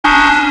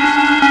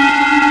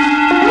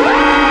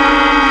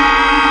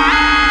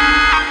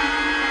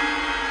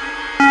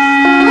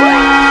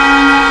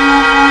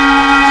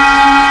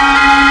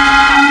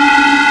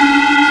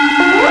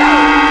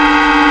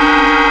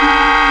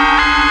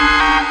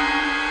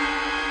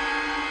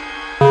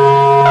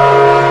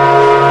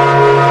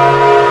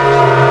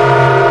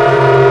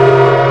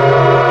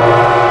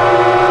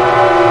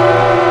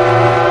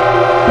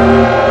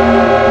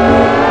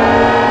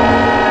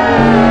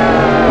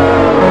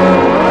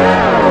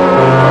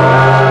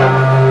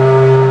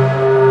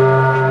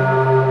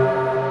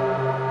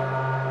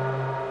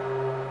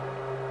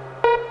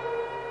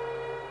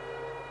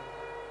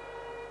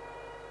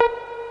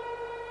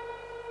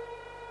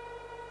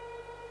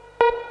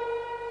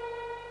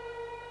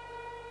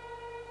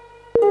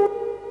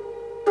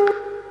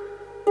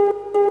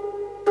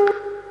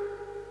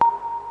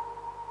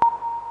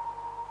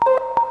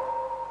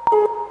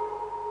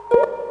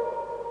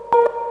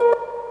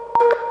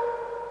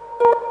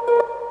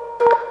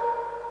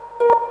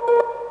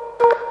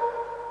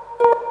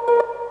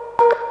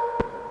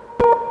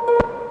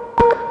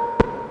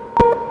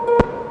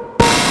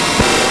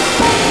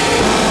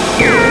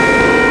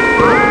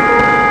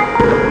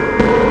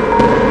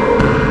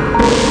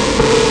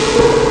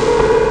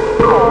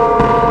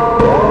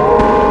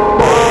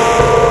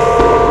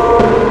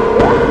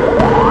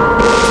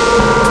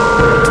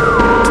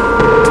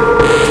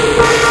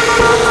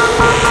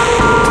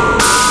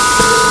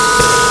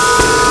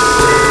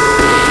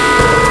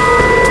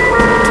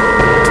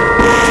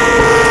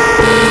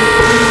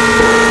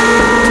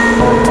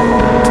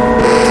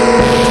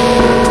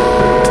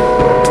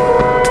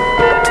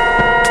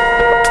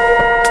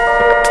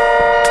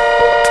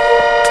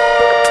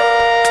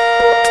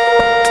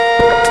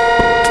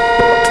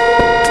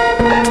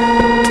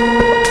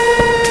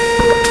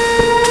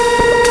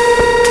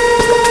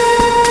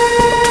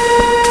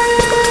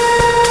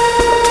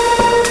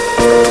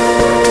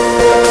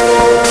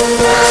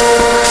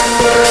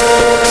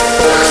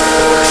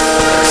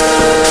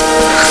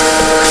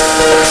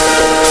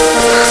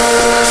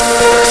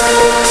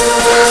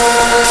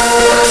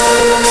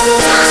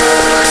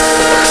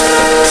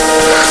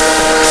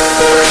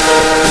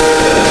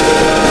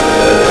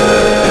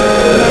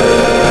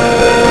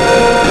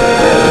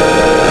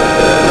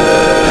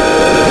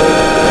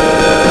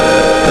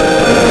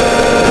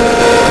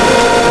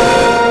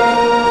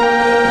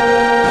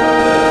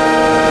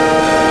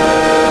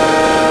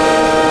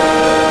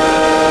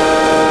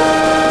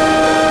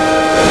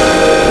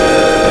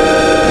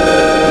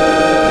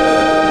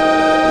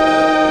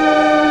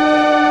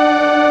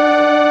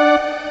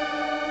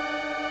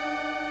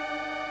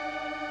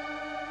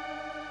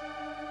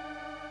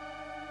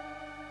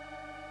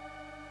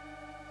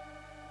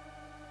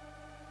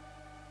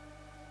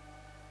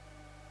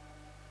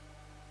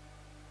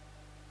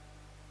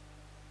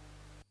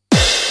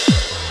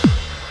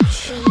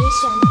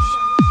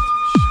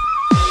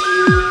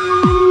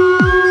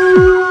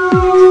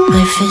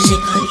My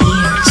physical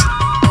ears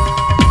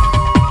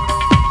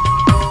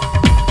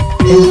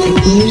and the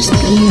ears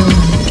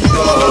beyond.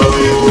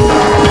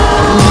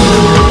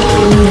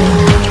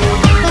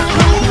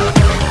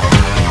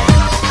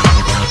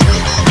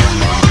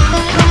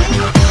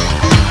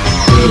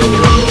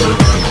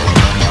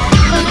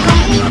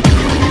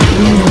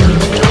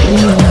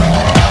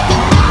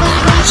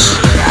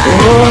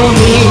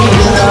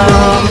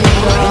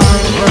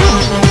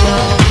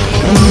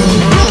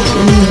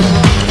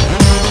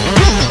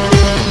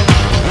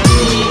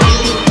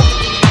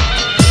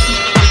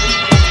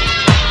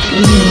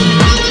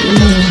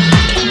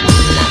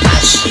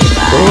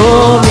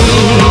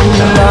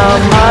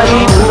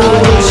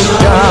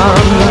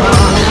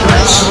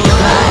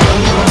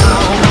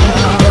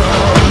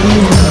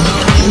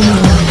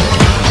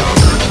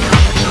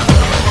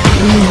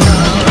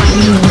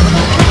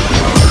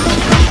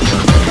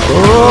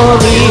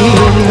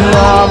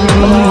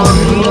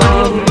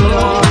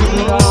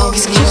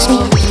 Excuse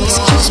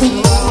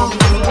me.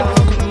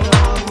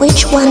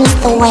 Which one is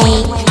the way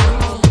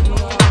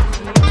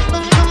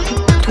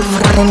to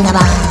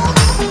Vrindavan?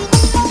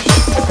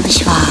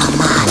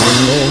 Vishwamala.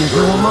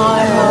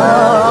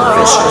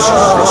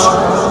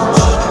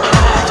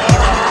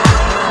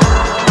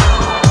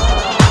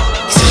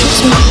 Excuse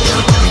me.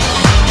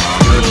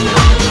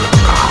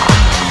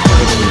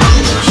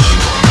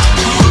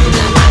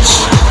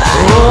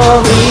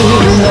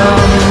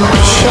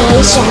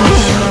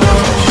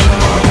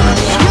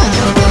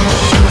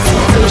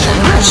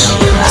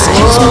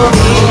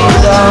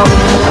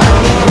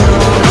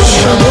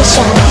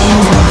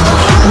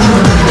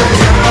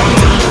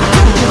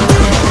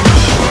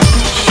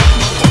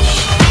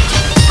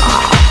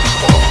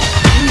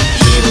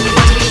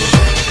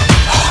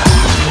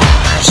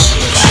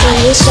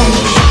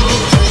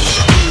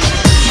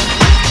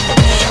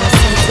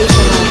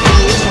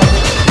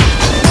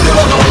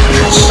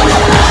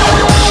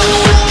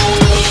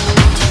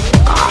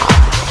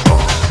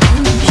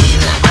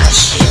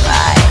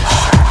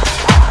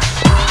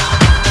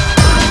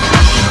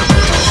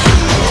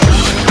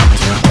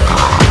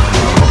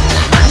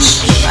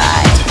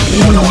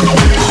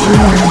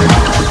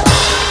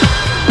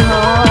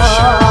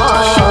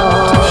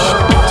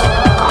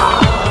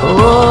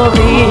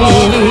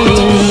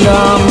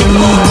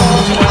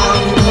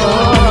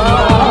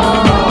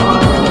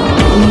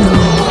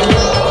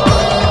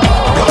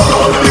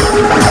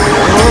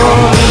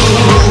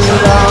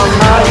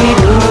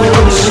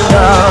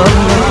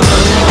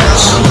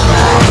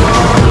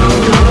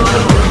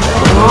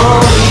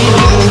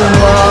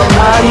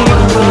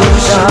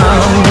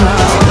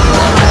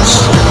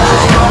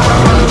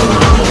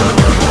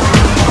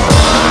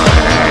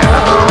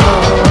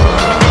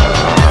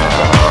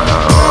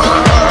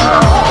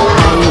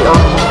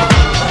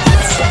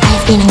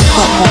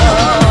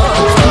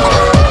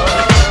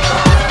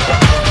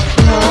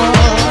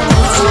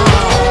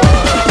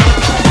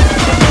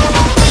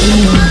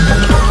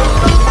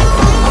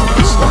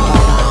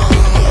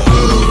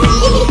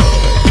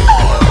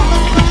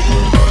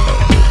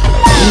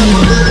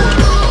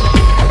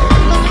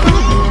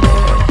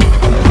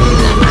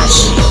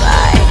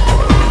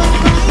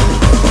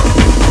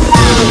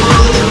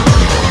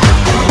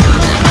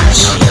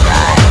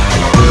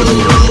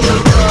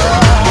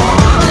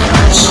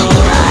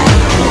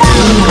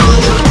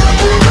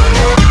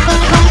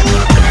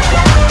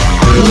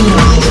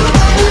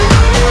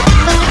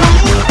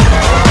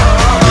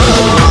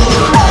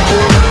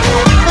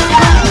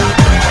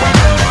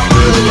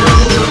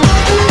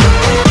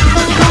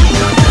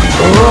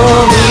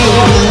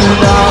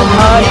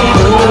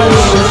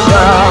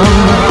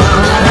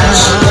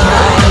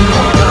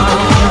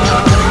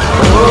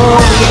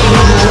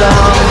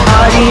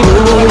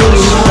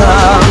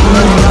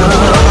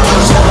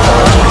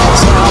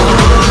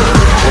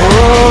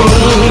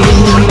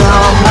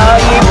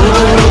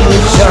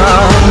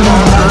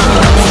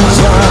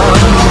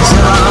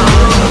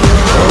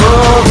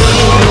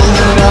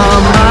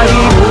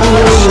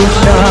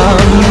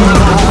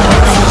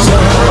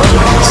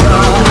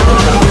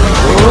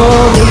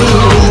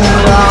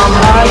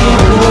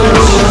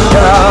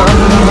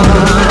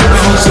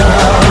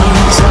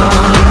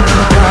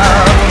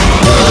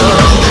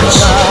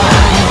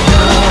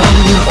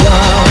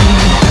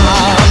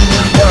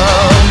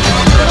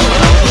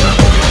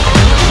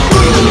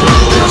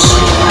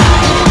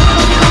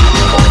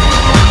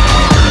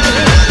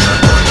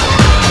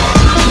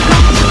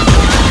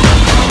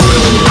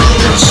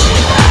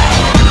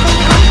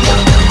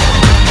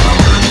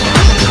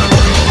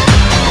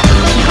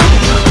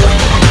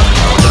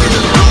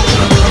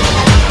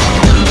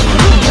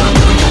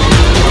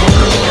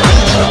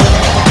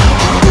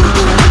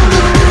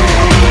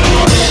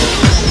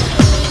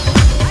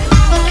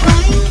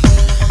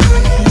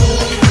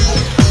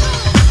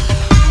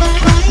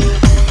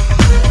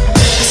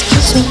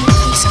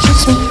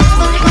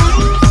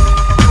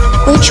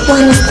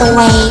 the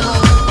way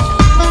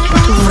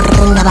to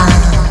Vrindavan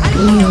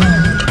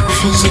beyond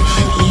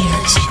physical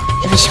ears?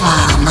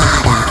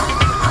 Vishwamara.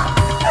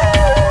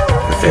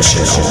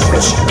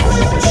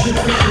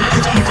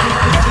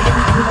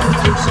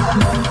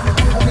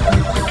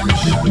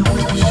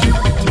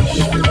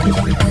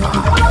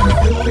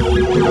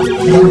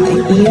 And the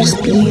ears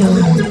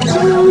beyond.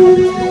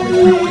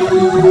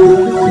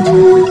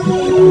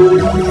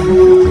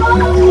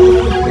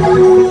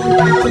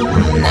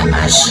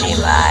 Namah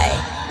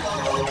Shivaya.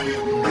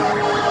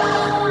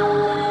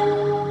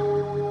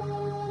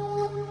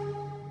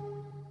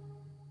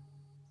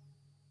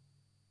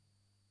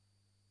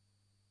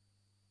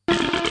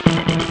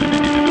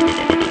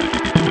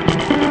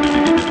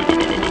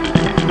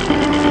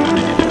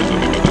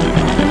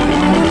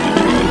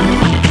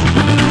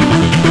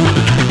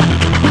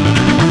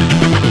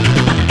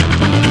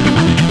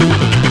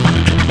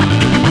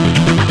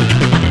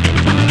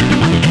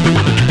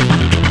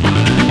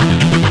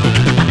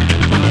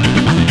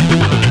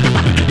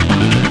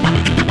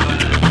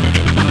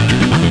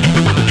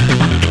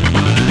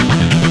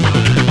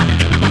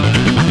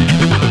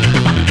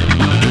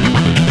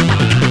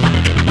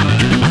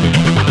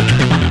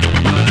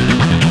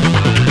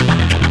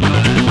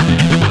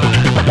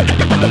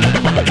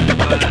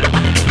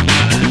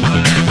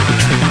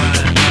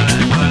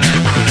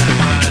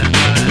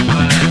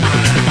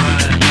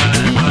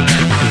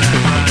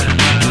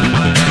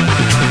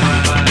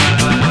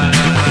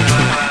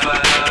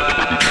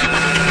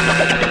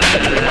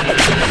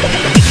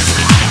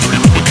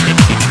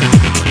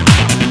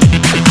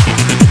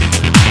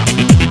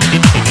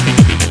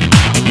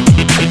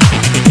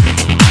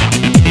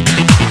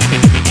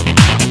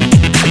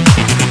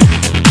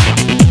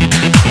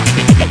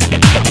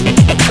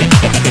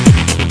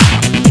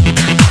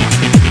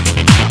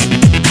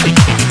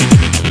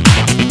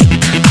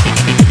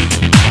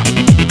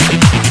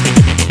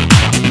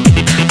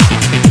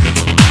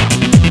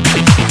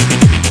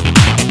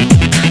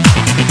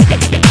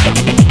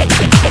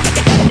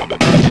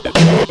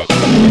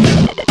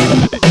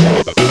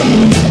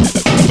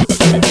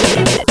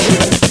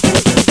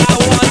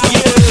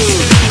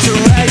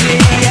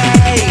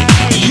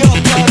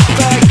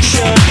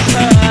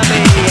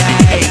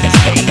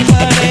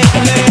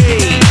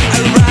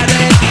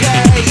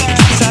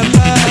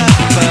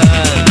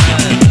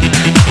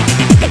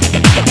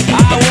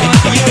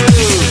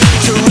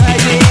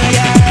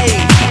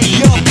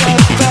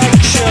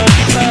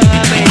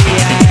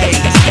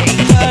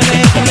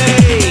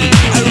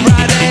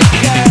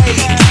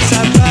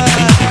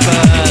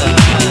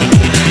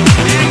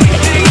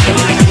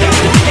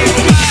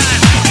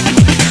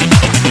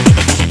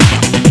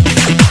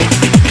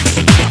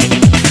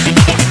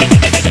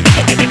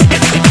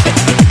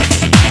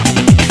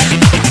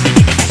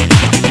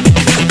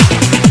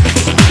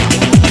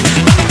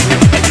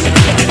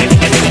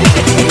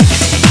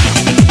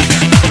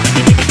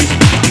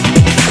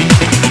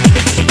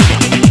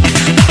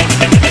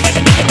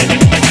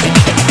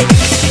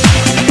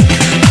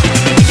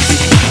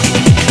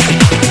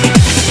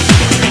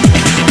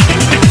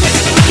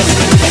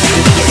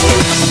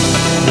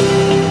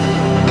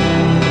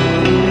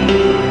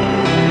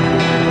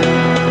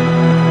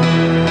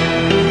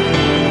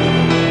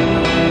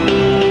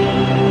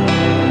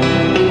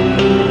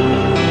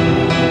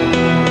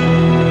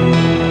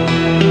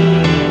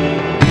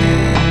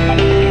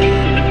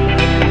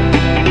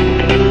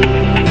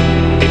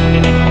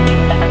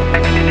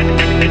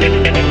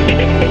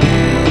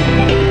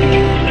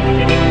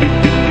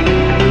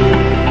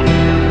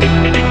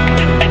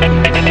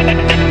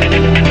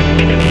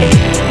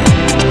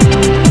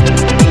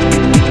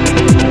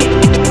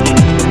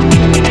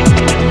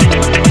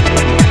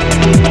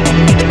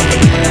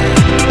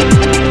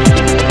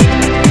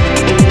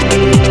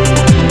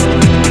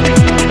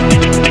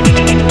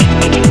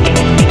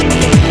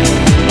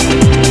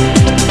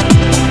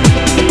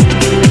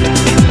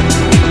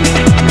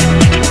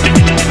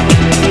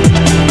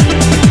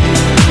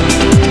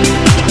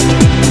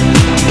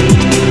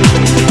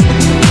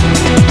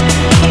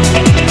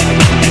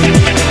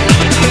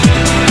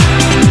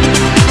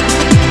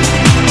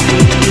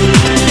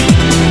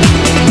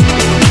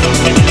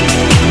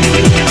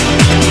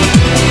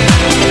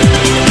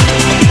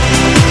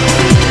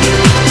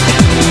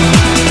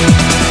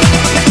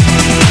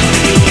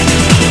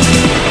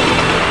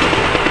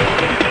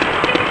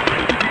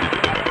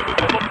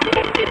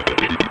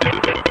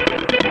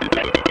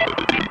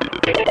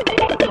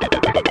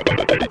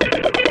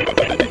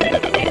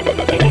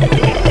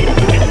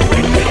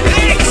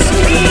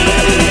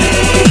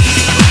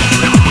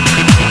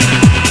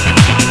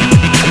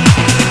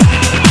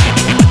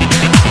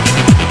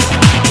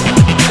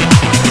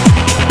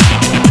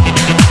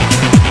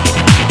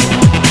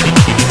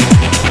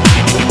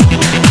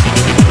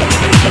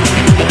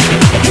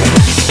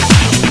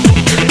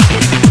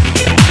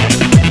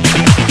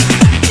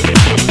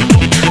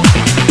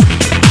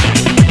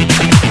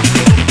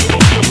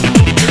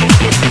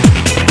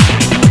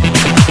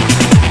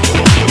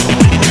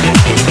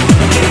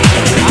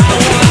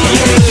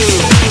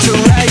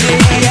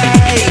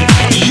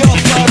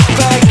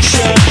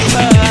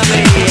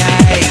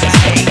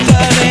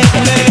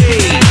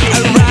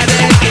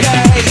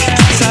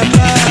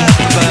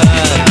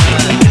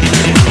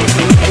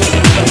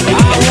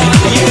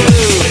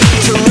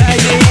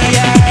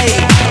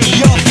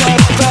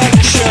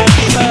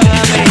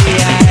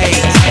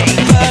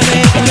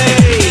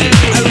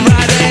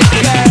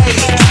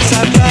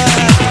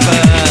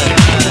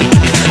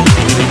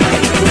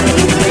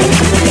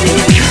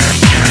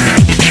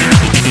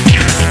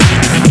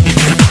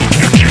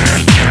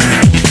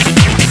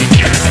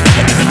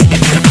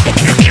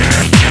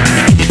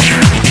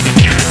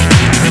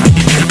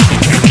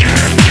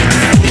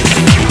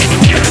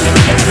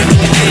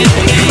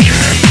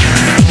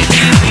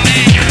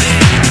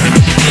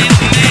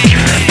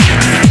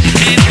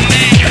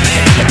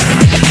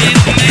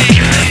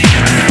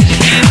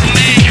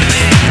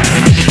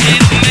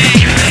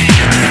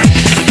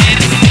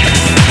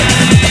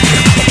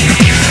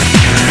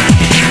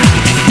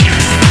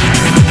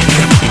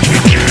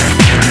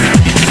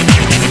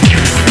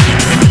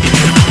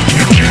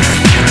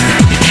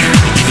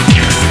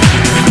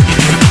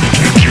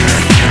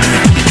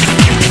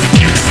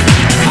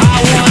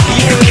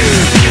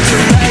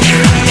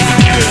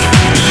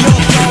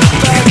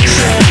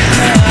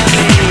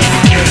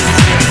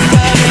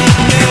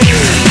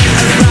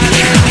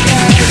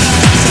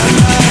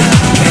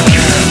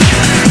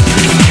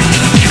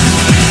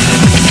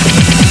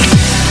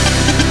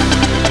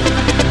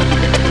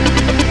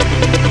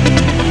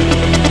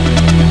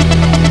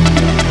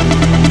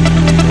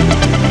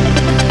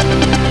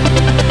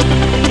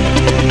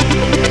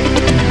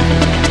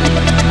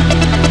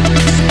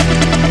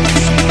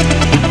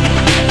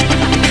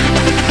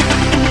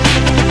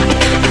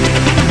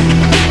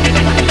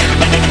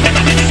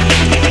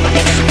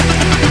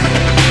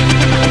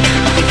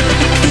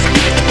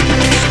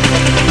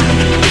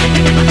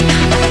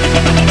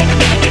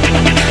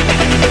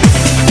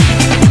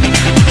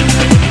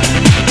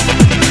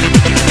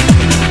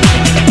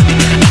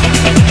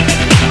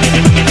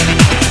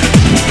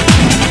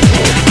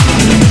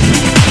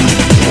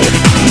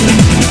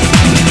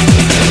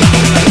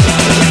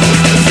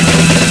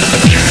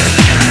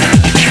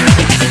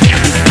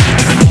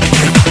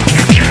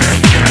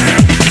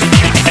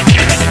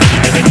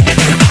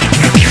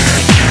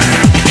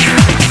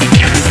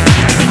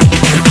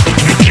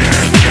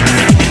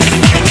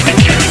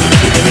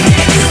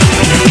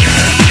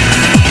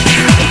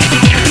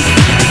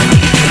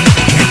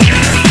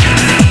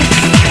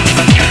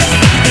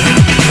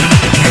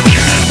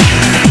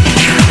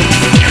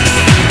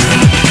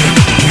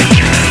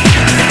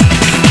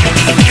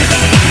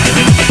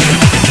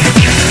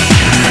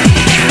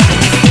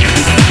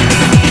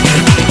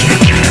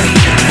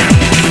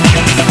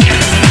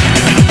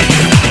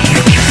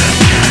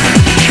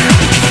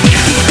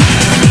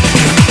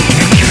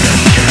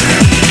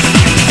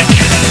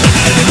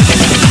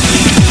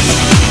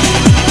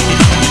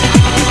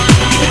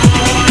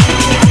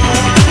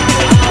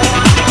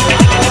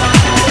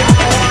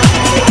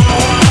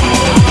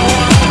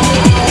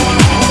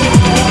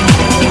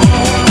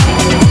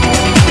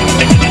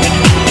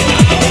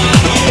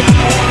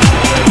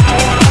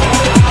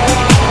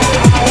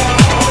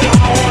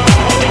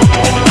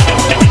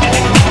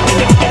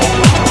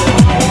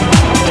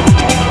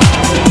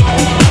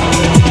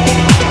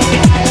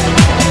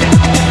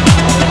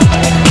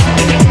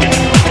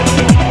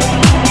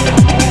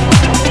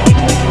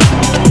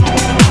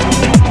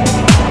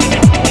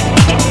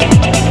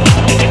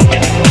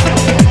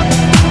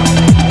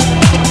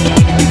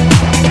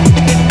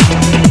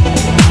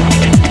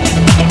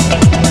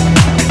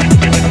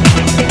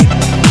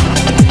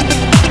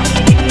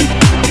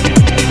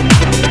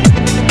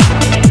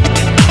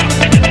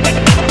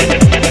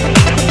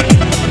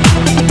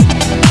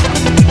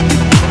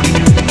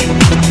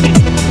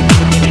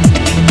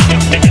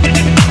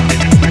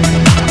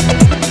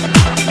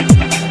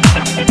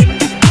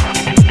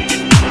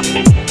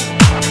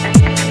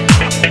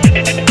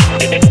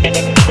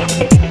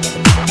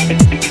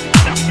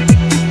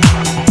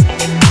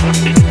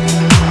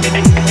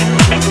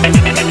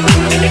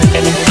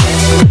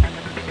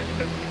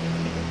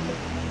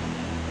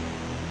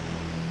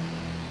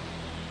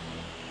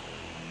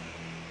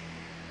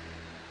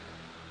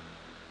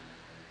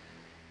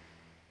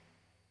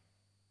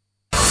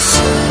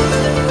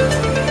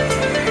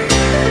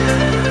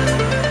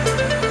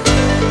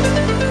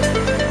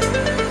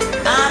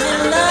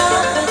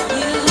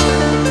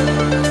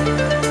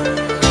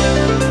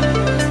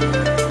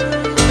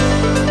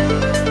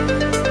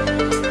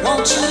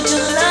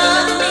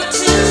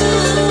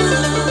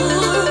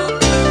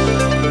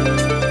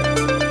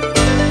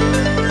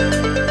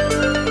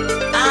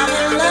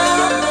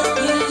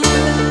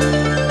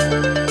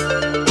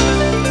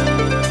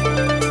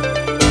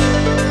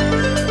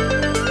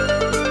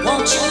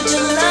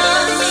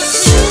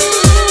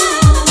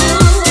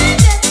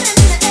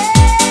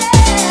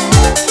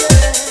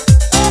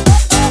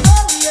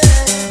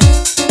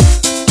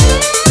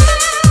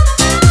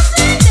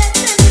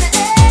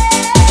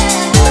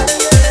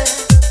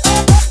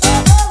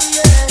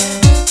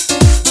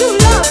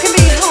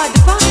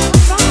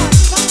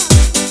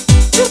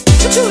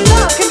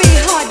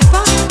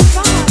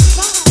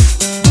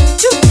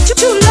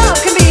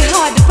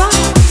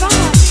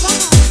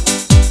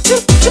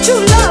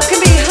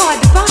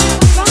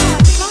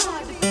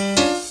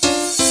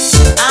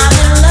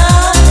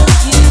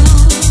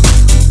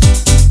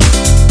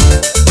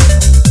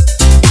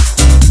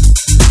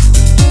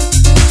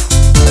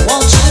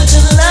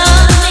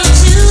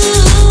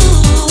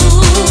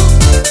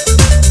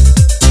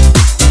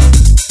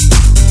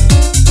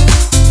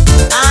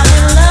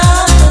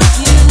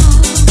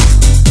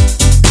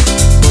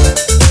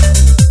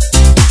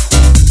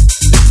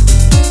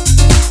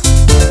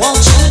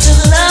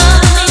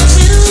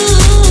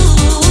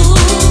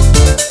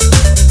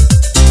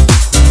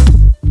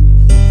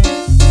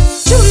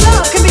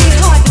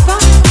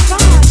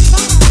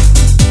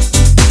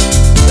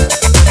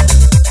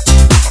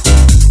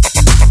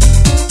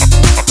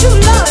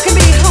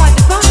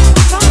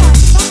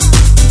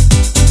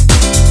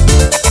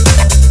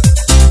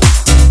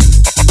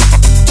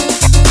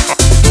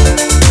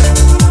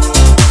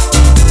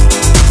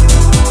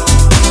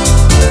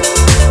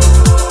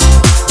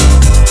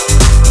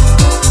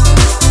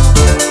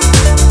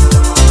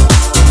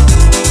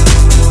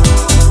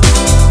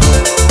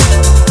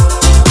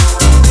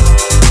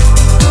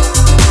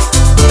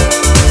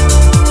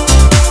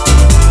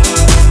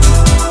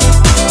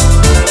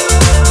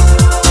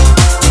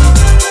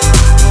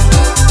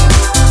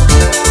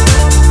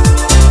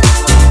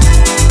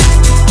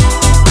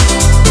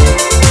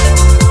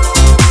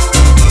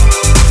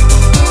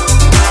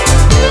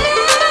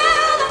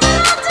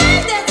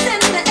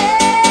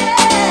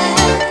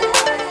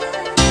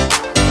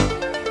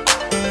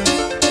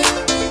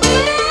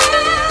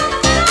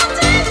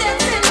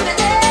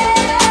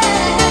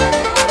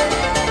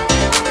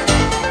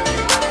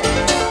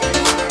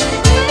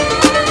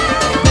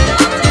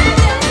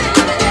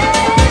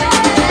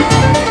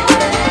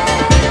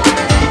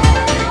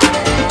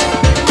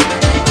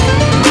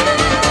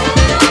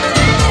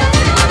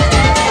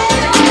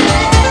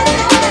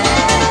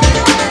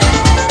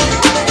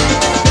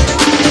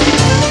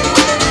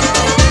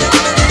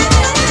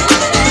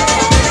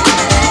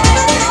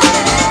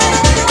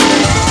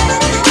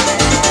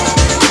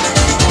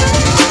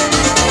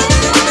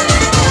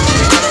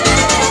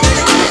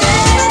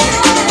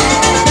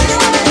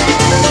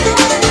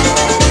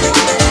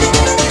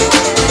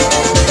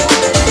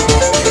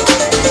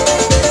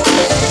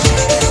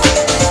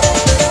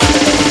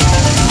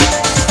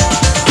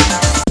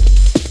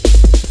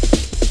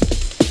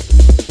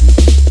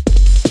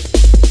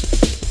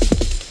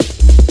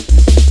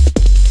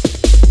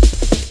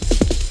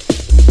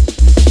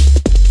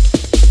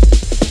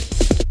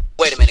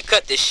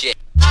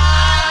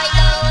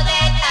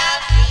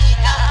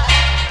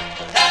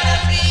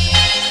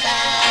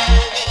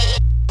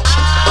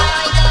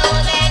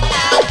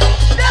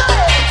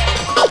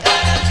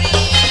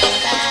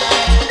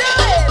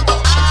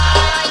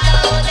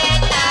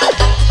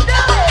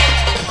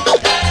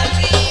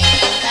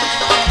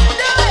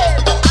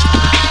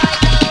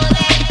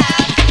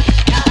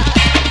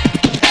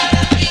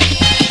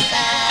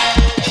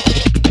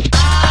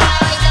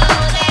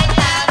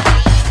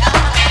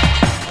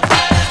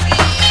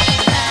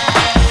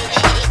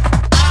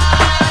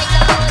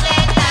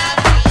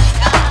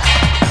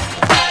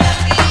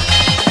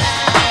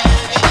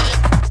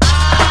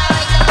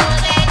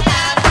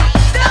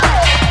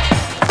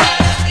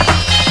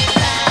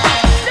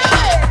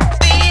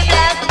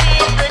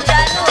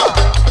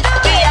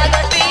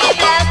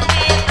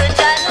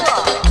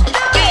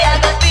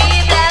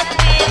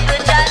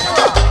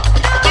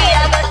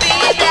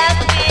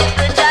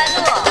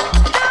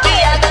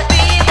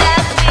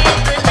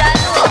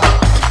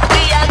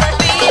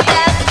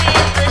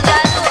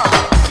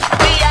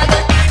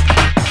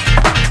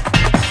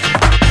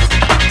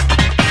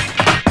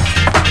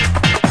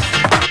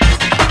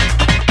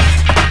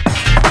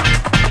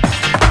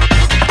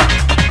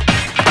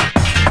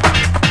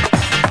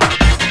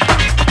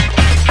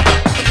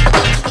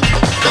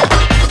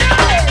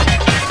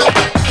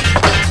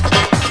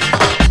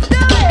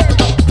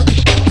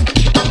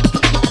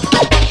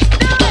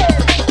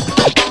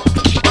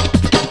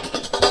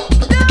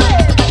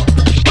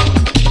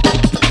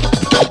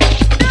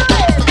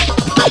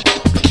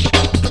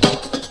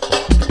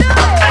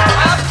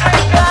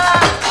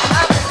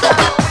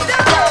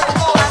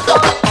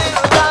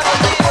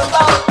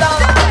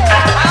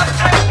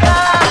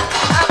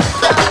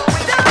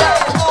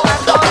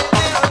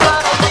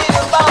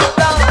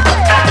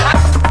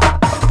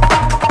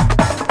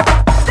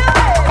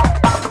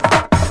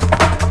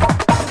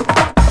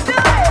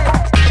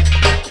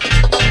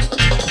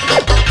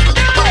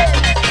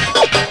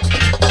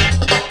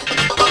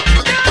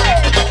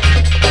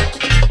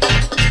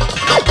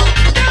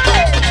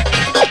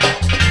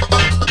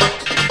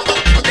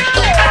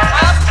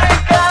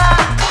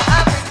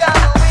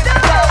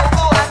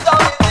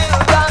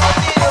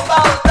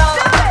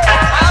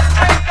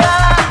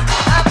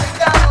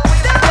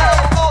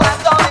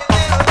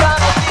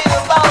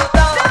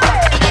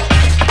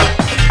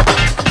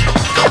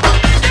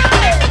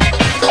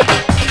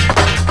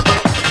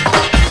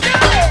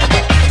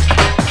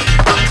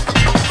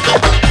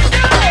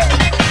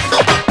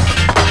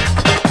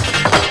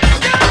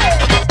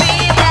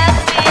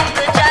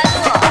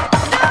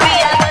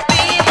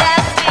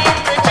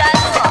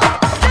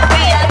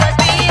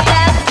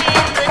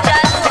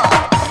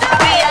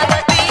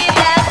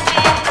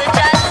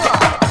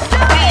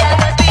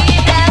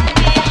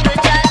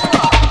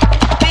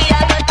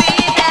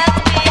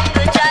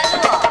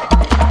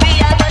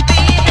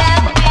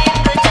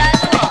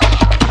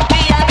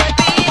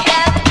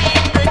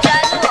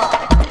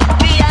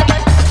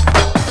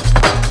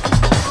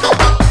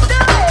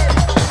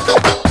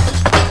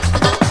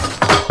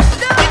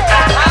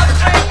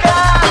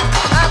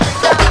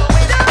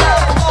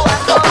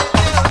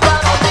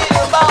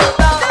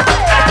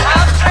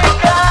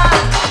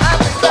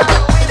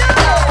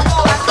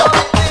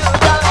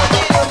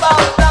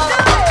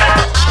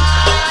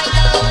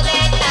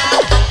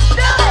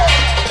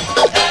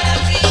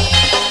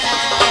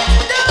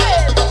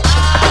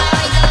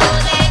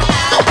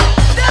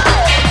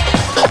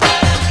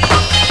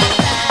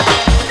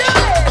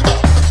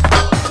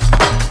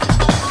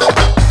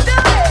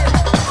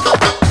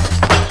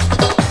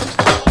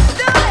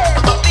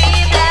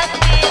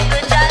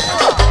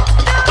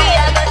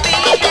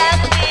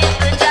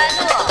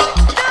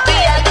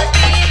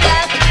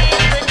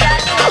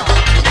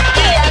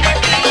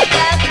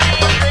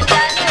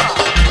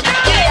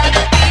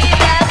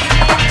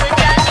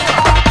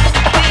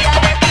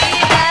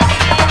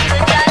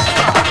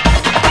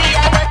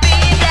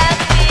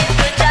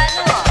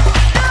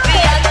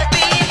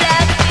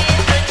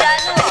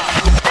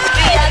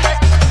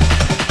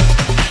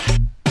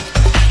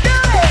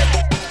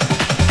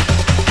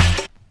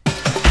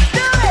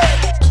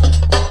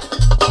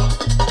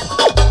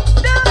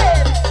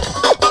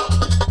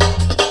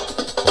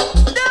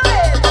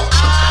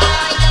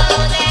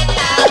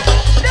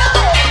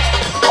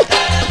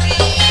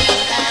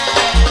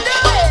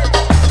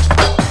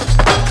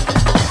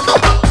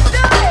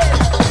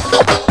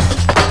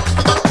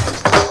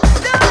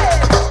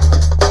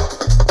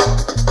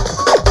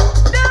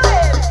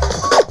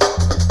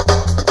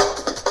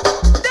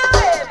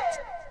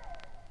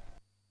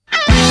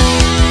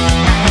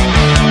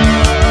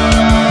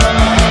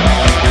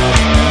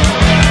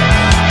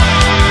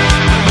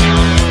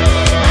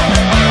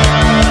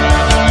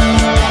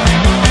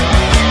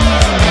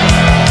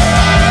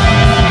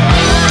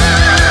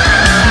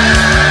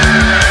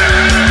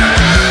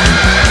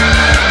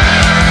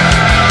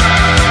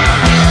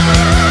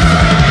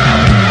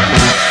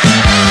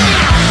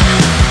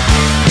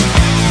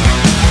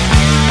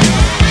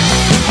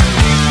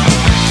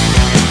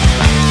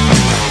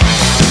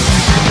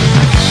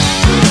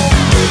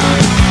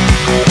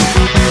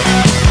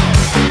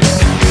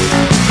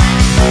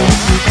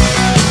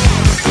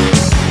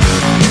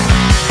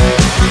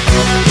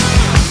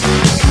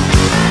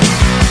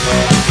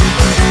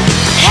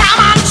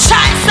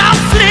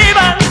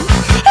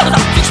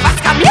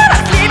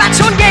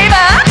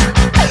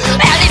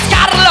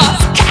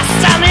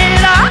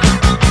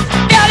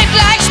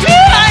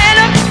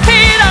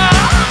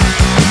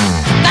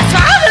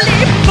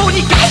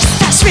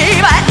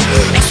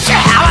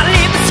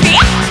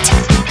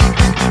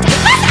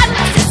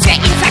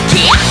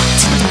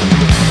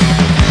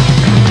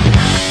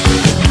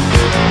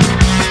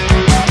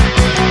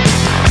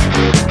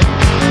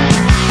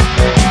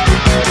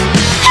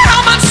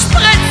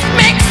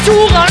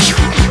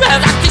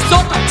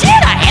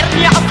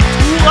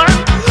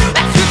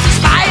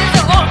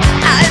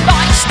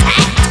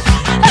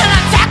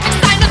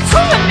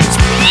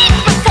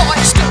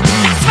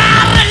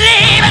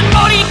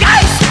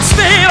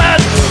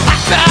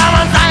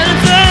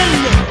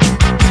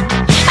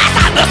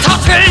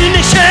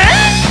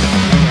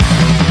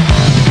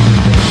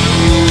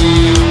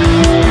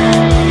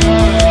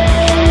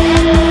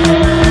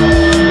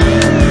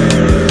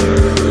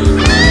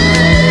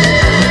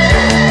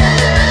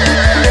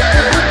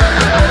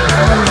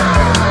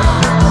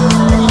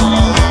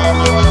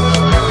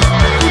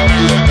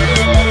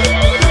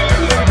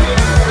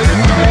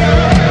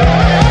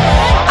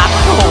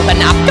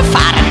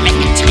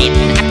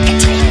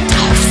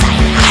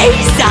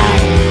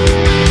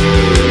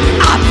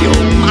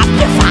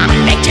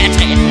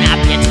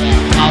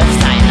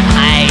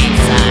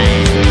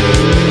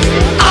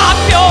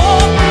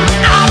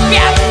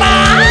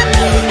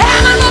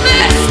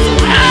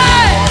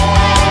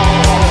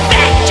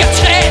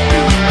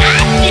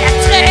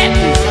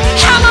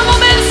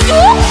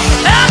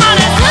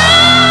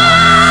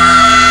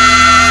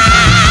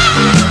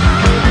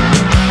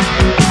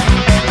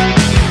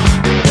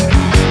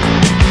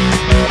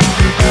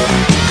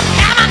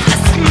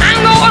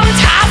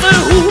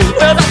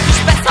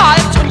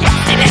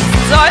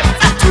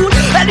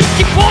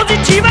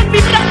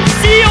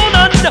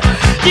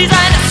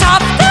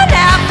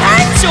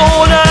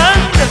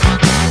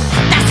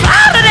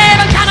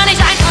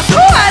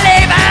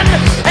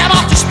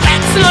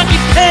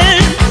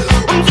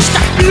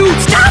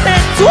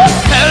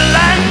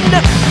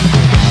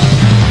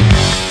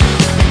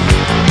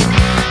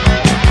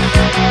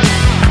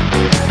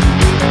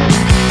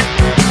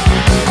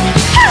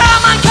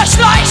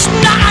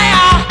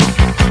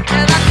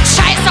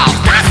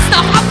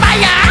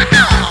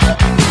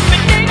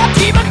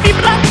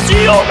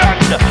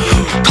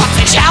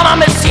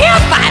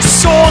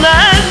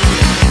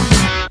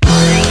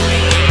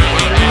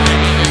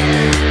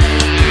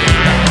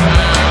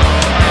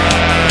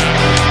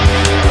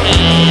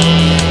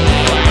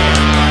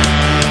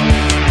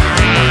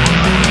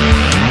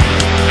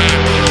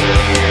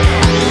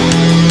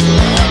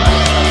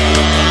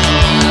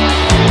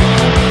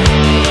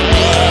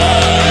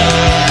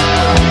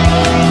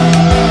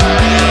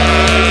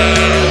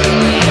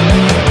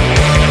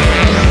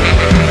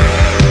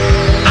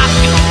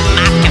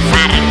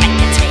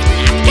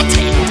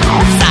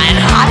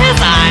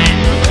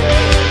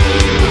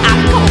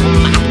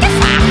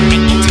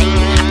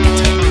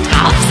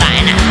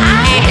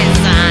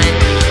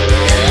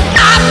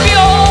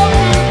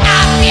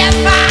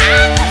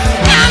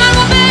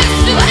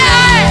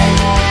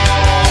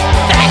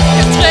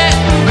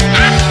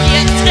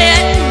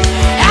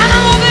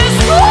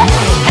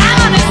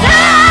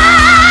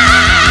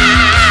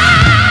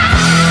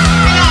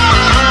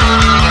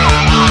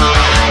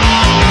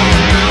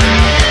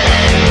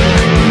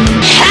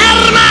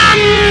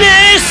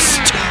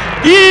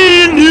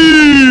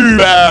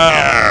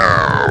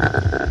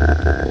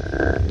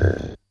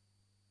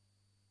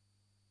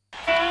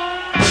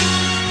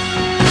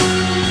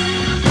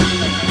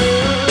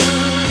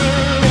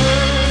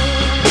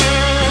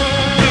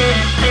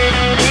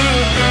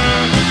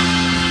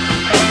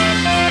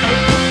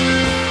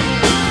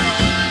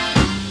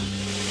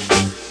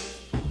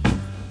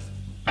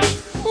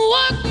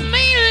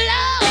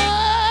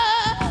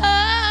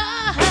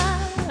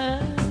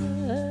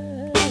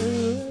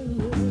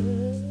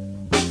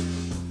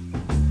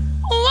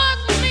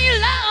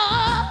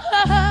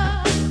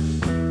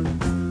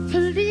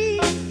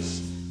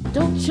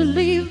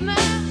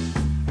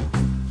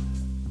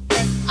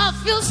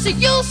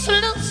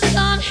 useless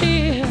down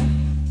here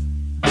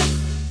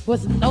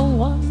with no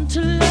one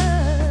to love.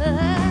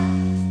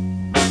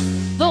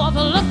 Though I've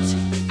looked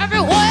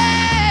everywhere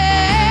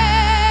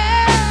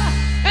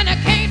and I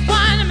can't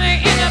find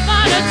me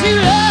anybody to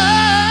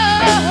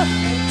love,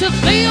 to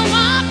feel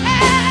my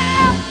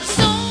pain.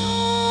 So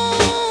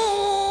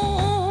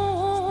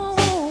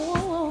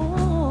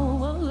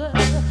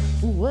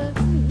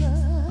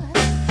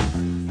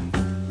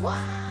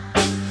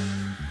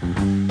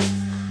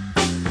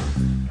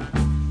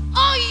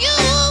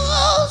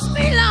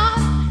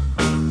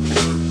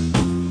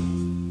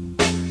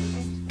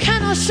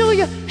show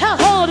you how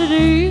hard it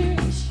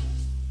is.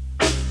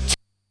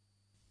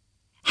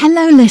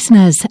 Hello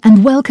listeners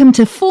and welcome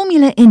to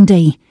Formula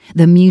Indie,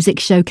 the music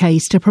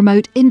showcase to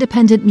promote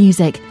independent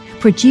music,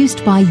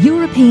 produced by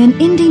European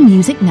Indie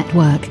Music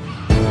Network.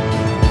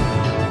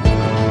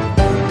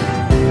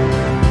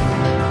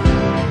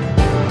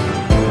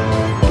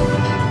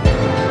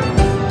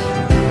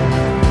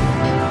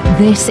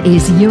 This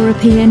is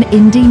European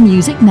Indie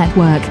Music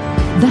Network,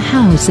 the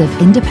house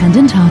of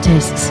independent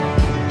artists.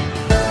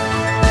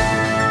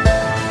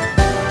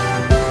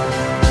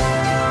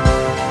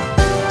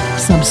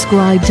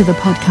 Subscribe to the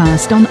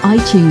podcast on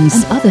iTunes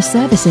and other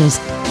services.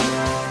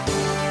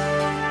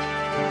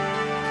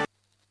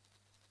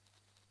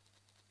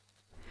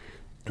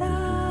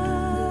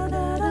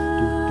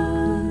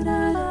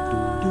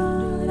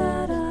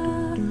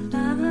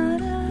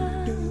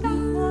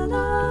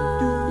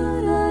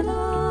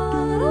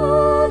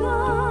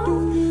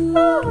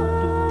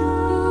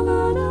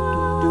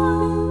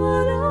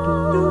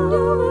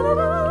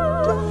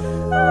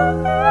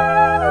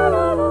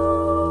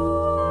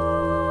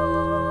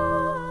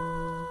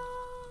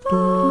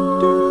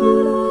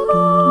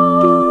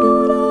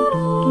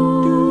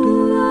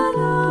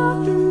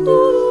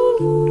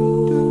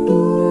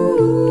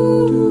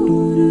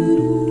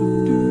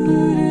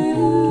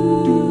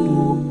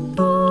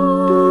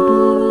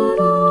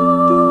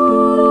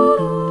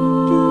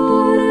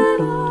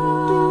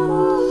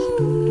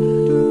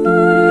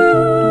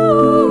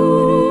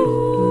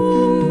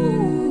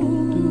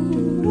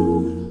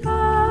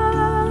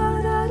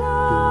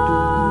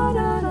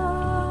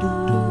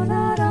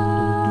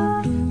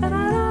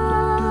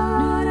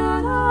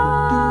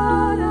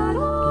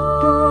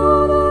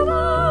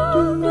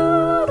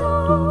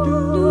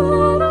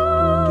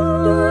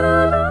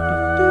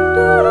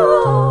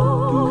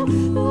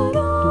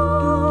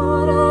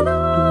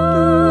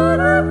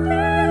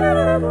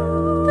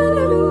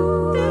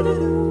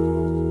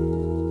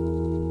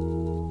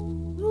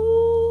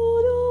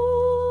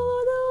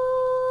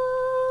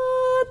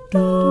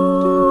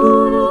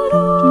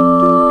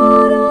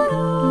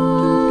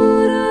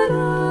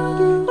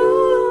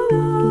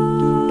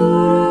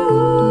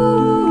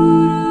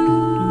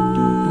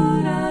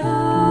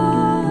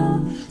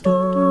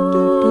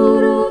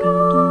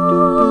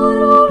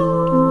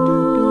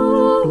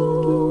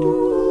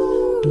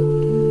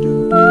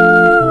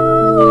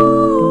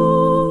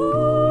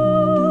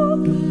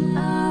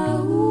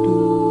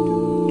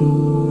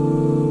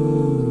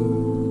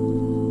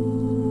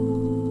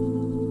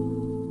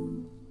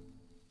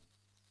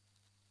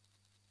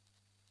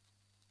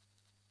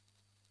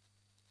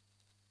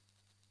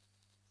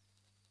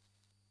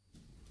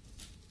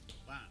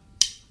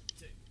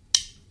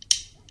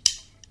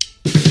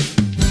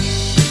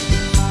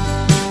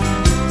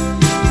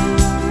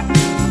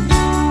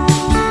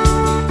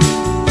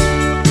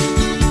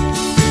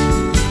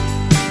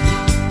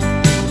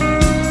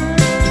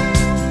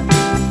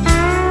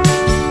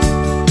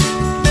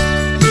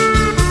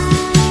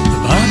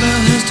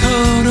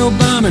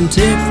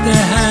 Tip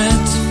their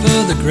hats, for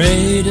the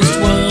greatest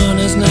one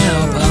has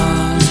now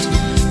passed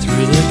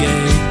through the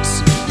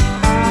gates.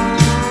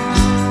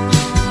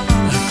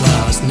 The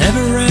glass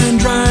never ran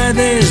dry,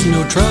 there's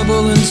no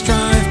trouble and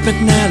strife, but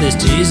now there's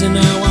tears in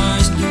our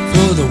eyes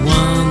for the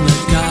one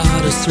that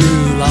got us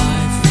through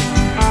life.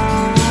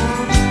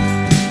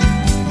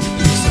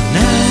 So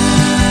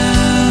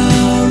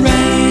now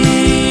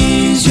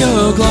raise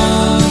your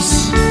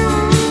glass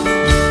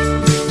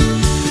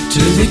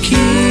to the keeper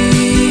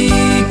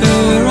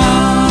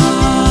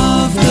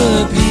of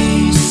the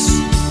peace.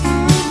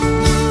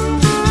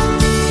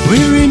 We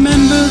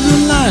remember the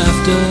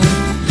laughter,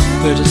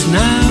 but it's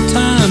now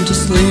time to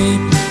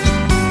sleep.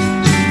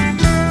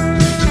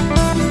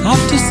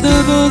 Off to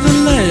serve all the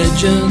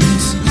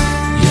legends,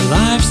 your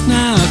life's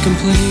now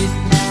complete.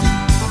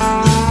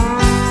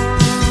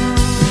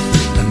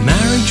 The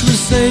marriage was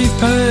safe,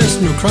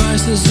 personal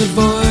crisis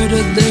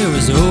avoided. There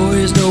was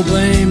always no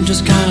blame,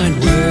 just kind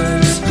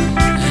words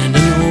and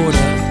an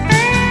order.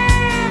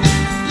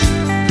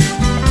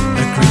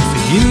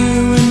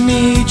 You and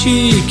me,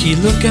 cheeky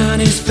look on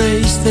his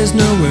face. There's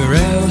nowhere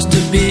else to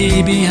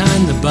be.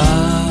 Behind the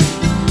bar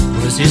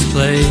was his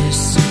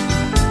place.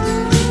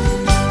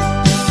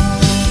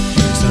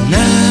 So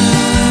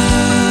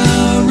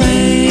now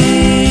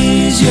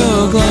raise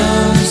your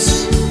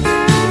glass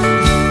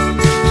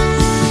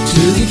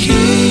to the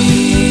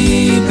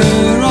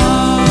keeper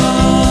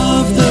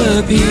of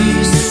the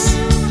peace.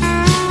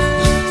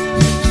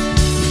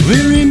 We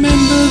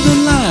remember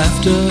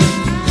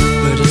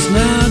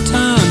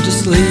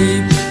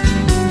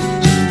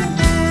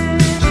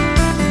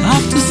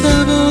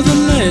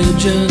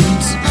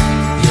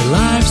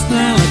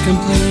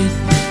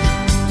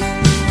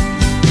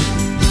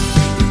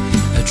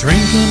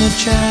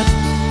chat.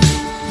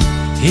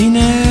 He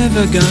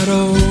never got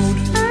old.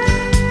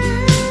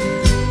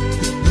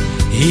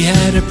 He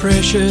had a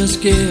precious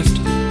gift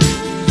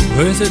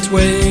worth its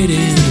weight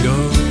in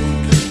gold.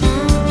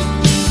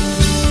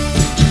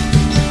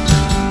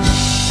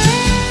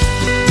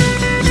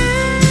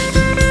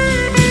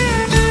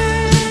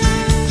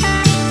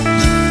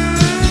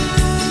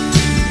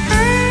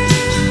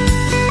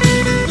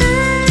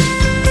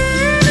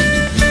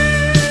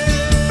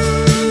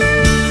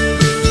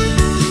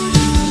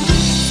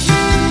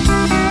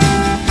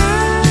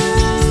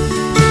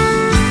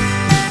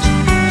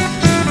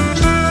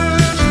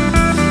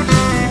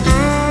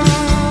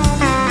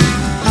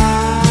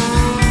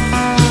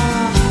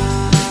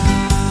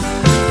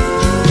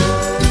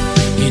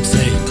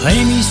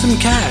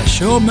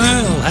 Cash or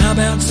Merle, how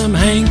about some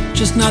Hank?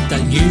 Just not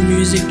that new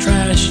music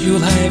trash. You'll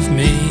have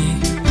me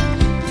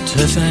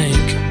to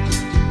thank.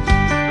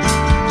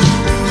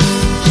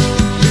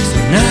 So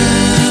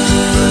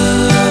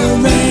now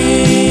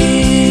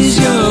raise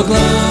your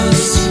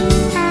glass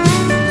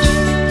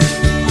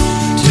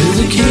to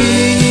the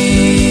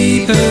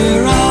keeper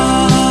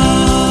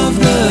of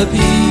the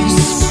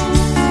peace.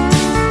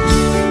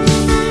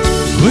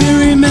 We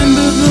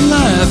remember the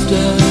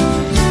laughter,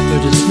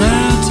 but it's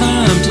now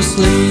time to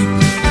sleep.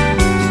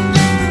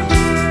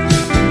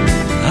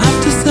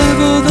 After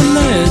several the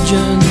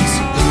legends,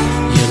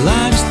 your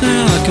life's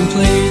now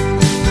complete.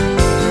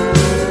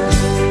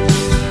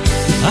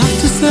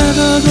 After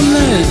several the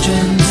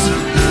legends,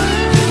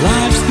 your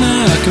life's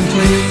now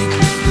complete.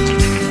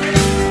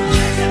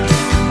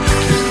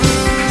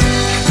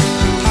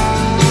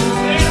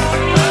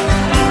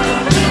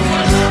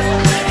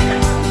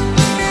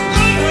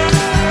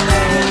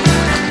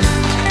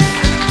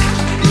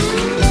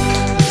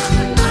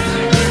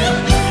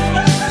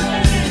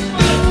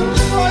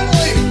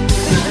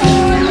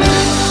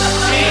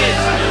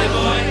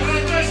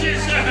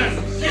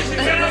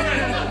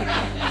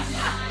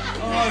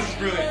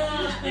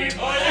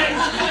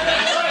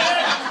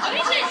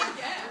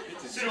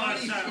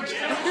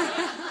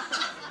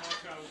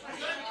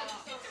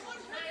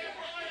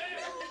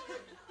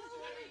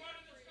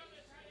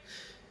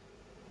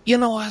 You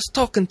know, I was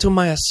talking to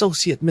my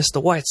associate,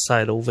 Mr.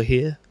 Whiteside, over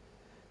here,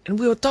 and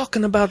we were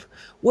talking about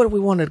what we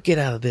wanted to get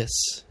out of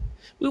this.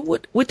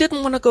 We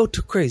didn't want to go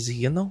too crazy,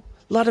 you know?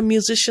 A lot of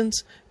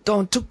musicians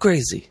going too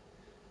crazy.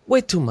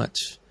 Way too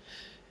much.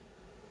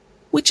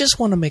 We just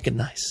want to make it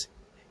nice,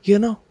 you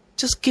know?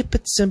 Just keep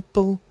it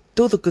simple,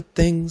 do the good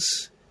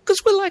things,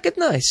 because we like it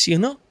nice, you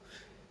know?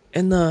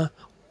 And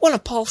one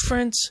of Paul's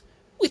friends,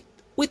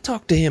 we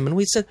talked to him, and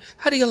we said,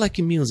 how do you like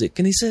your music?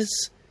 And he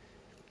says,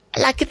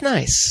 I like it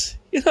nice.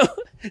 You know,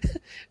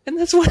 and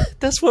that's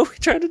what we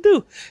try to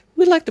do.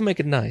 We like to make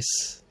it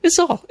nice.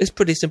 It's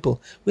pretty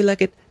simple. We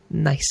like it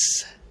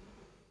nice.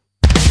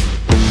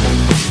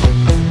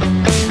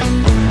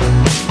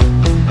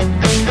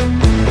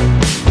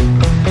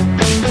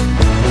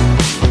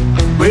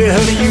 Well,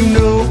 how do you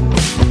know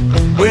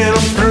when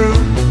I'm through?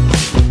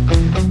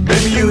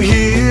 Baby, you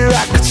here,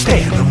 I could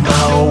stand on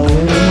my own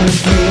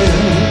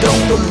again.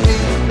 Don't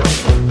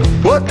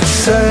believe what they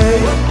say,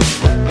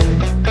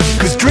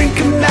 'cause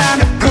drinking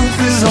 90 proof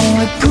is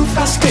only proof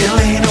I still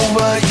ain't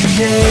over you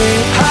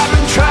yet. I've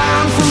been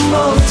trying for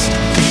months to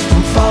keep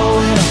from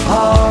falling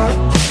apart,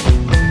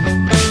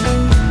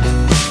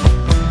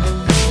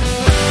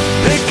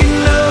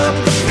 picking up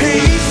the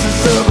pieces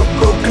of a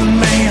broken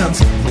man's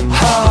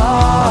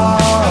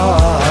heart.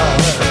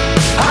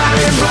 I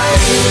ain't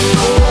blaming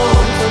no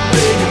one for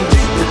digging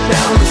deeper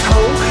down this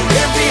hole.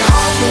 Empty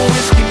hearts and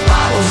whiskey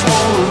bottles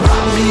wanna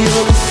rob me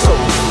of a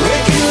soul.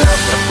 Waking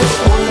up to put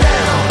one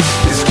down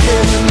is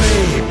killing me.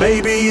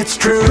 Baby, it's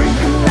true.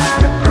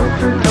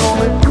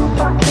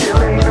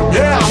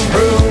 Yeah, I'm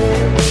through.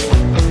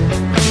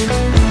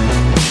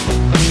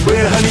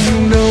 Well, how do you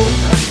know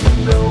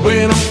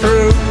when I'm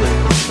through?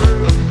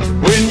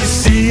 When you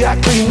see I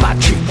clean my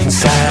chicken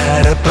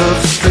side up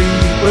of the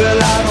street. Well,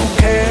 I don't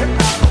care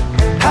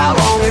how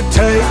long it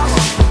takes,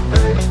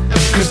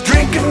 'cause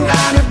drinking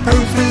 90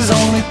 proof is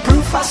only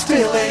proof I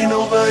still ain't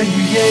over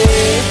you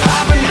yet.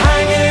 I've been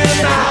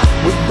hanging out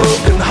with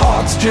broken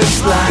hearts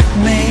just like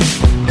me.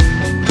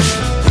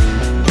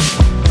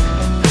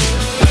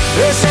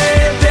 They say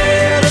a day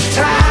at a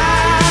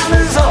time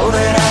is all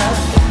that I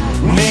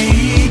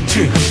need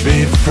to be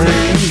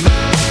free.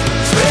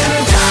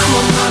 Spending time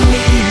on my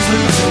knees,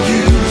 losing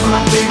you,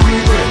 my big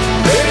regret.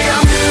 Baby,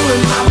 I'm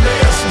doing my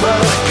best, but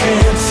I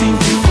can't seem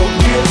to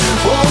forget.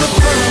 Wanna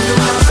prove to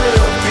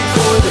myself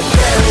before they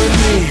carry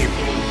me.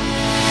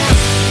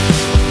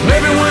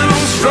 Maybe when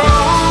I'm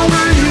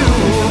stronger,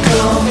 you'll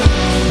come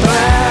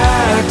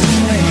back to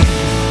me.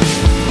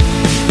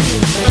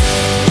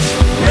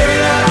 Maybe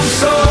that I'm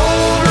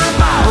sober,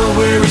 my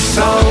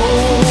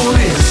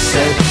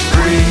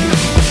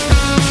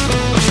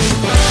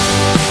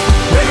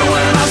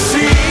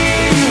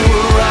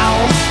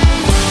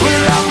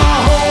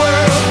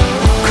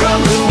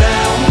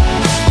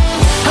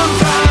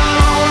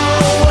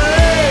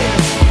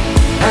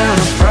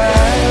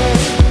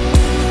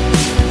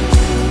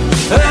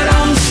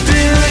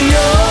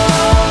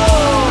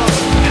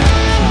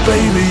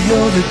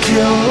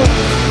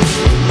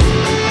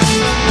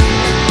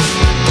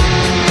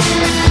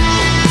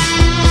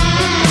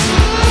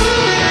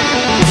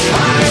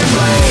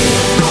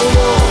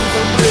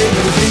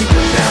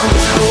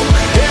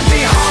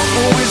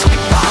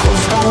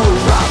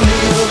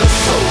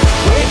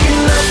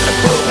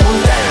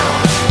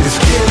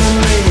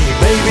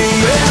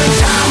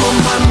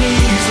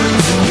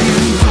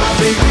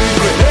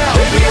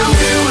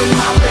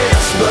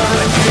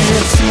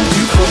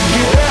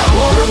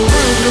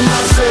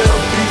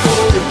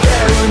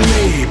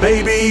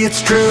baby,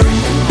 it's true.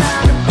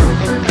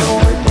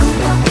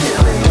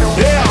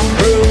 Yeah, I'm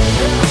through.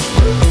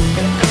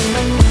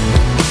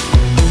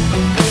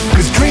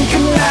 'Cause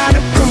drinking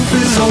 90 proof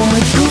is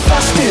only proof I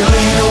still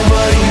ain't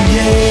nobody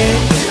yet.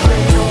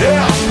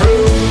 Yeah, I'm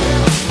through.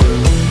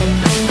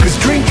 'Cause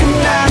drinking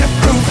 90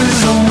 proof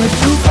is only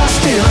proof I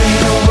still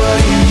ain't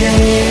nobody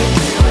yet.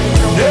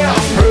 Yeah,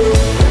 I'm through.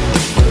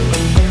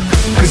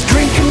 'Cause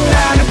drinking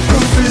 90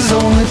 proof is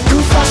only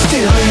proof I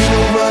still ain't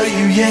nobody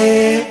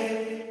yet.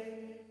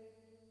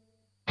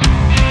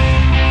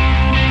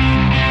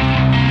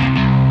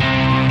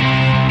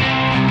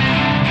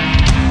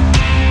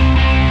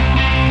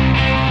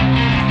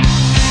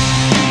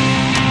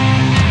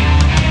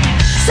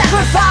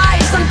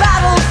 Sacrificed on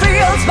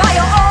battlefields by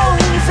your own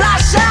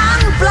flesh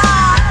and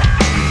blood.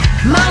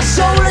 My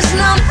soul is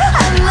numb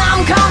and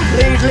I'm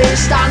completely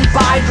stunned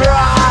by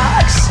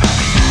drugs.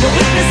 The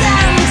weakness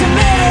and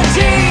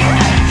timidity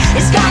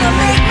is gonna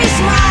make me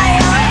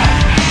smile.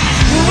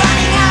 You're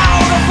running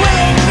out of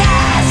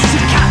willingness to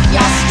cut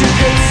your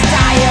stupid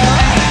style.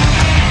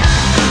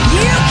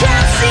 You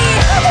can't see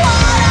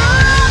what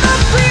other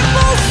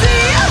people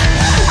see.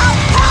 A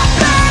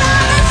puppet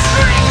on a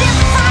string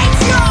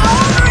defines your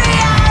own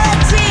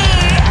reality.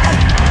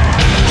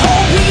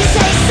 Hope he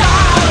says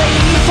sorry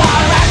for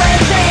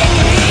everything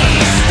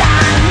he's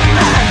done.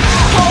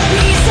 Hope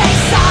he says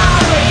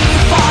sorry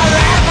for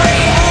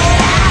every hit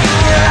and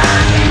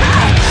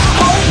run.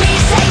 Hope he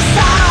says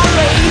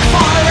sorry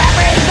for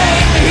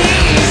everything he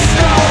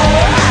stole.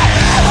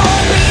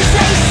 Hope he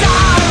says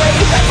sorry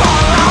for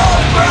all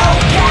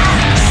broken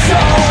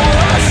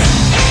souls.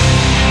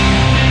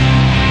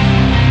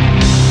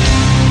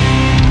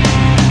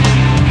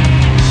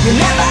 You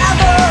never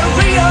ever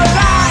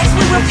realized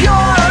we were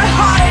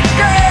pure-hearted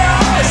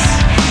girls,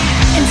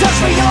 in touch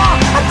with your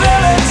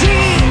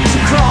ability to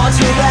crawl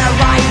to the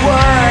right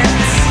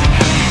words.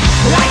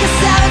 Like a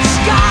savage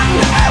gun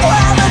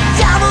where the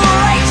devil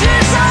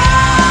rages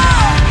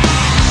on.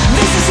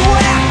 This is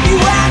where you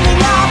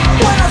ending up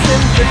when our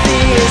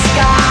sympathy is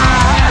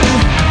gone.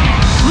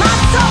 My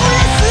soul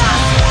is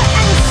lost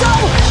and so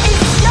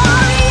is your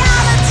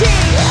reality.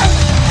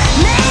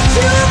 Nailed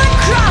to the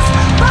cross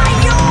by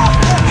your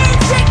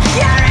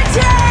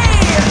insecurity.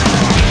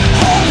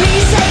 Hope he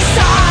says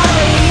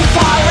sorry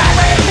for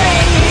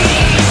everything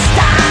he's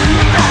done.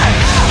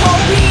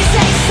 Hope he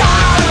says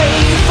sorry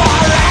for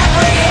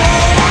every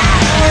hit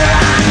and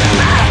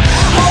run.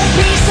 Hope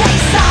he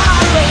says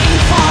sorry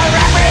for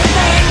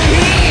everything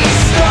he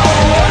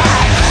stole.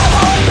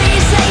 Hope he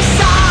says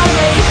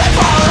sorry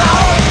for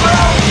all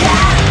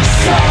broken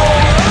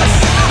souls.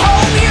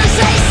 Hope you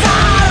say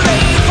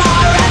sorry for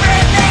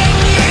everything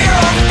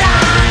you've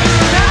done.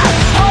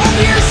 Hope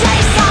you say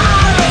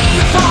sorry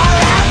for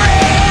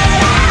every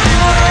hit and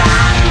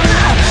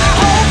run.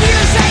 Hope you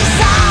say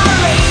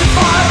sorry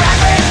for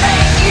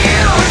everything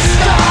you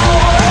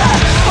stole.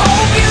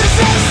 Hope you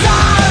say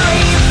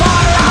sorry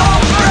for all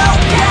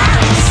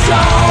broken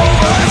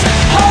souls.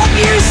 Hope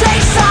you say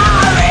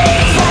sorry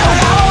for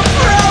all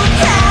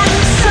broken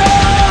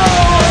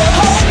souls.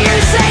 Hope you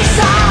say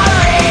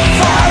sorry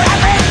for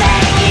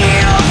everything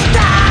you've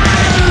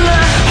done.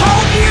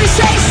 Hope you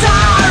say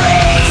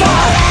sorry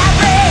for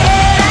every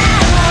hit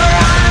and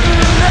run.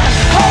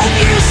 Hope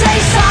you say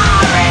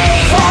sorry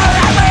for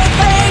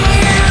everything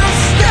you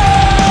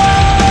stole.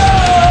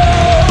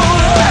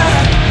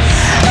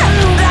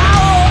 And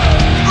all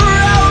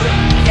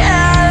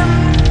broken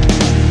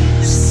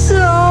souls.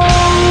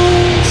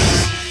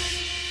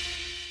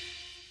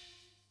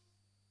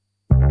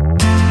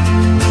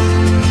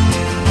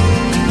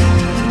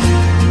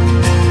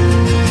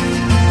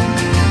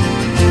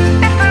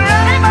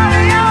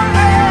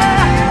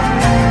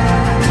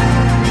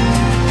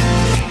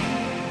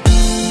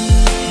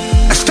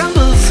 I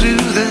stumble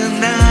through the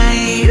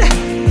night,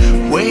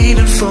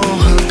 waiting for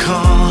her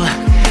call.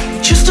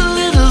 Just a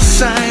little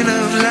sign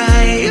of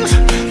life,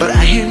 but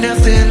I hear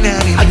nothing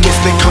anymore. I guess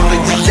they call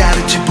it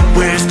reality, but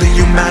where's the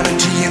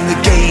humanity in the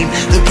game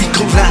that we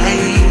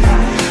collide?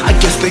 I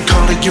guess they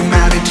call it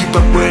humanity,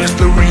 but where's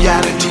the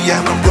reality?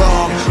 Am I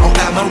wrong or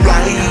am I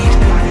right?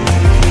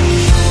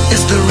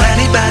 Is there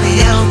anybody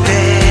out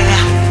there?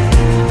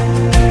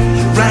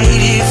 Right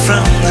here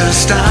from the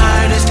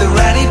start, is there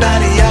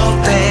anybody out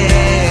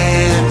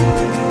there?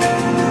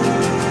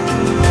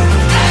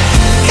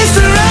 Is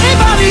there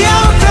anybody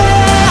out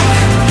there?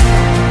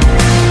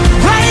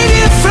 Right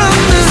here from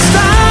the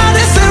start,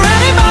 is there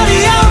anybody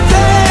out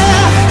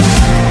there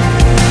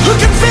who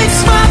can fix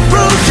my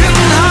broken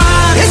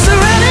heart? Is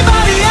there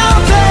anybody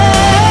out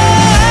there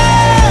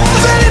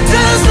that it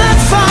does not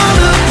fall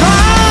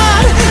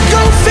apart?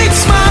 Go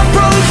fix my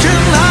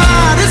broken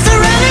heart. Is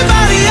there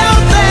anybody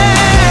out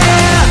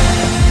there?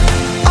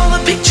 All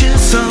the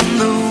pictures on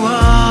the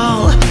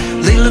wall,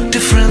 they look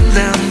different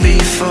than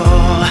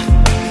before.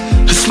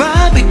 Her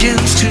smile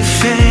begins to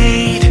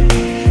fade,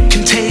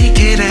 can take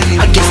it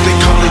anymore. I guess they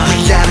call it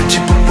reality,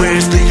 but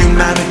where's the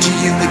humanity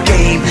in the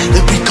game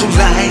that we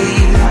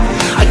collide?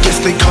 I guess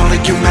they call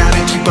it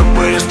humanity, but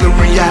where's the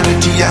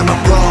reality? Am I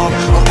wrong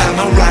or am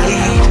I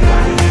right?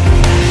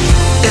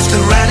 Is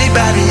there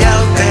anybody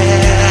out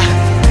there?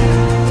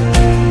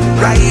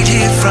 Right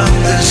here from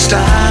the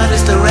start.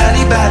 Is there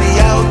anybody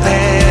out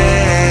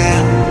there?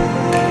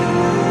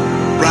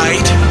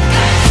 Right?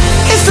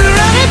 Is there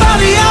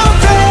anybody out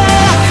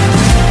there?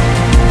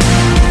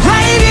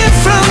 Right here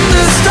from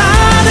the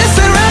start. Is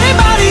there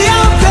anybody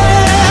out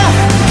there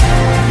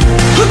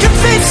who can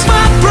fix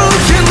my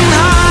broken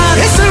heart?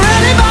 Is there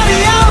anybody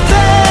out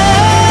there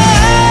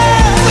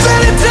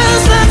that it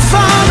does not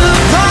fall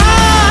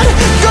apart?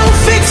 Go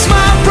fix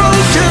my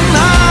broken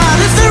heart.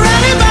 Is there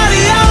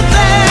anybody out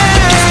there?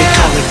 I guess they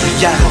call it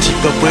reality,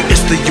 but where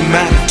is the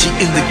humanity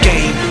in the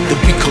game that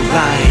we call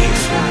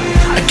life?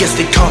 I guess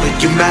they call it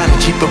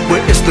humanity, but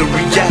where is the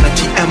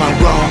reality? Am I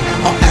wrong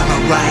or am I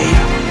right?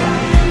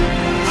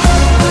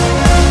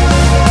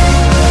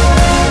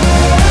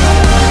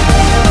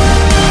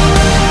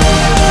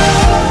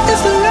 Is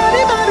there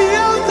anybody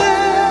out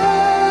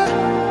there?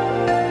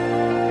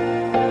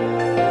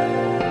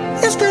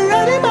 Is there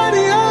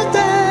anybody out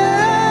there?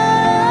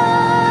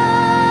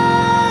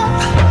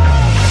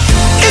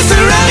 Is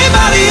there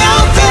anybody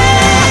out there?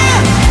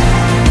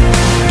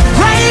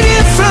 Right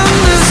here from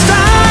the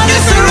start.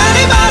 Is there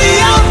anybody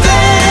out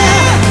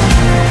there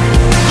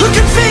who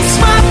can fix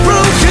my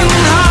broken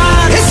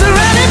heart? Is there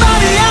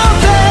anybody out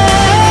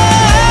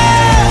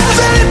there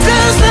that it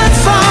does not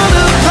fall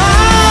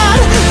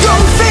apart? Go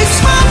fix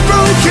my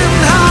broken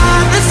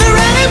heart. Is there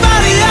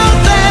anybody out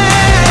there?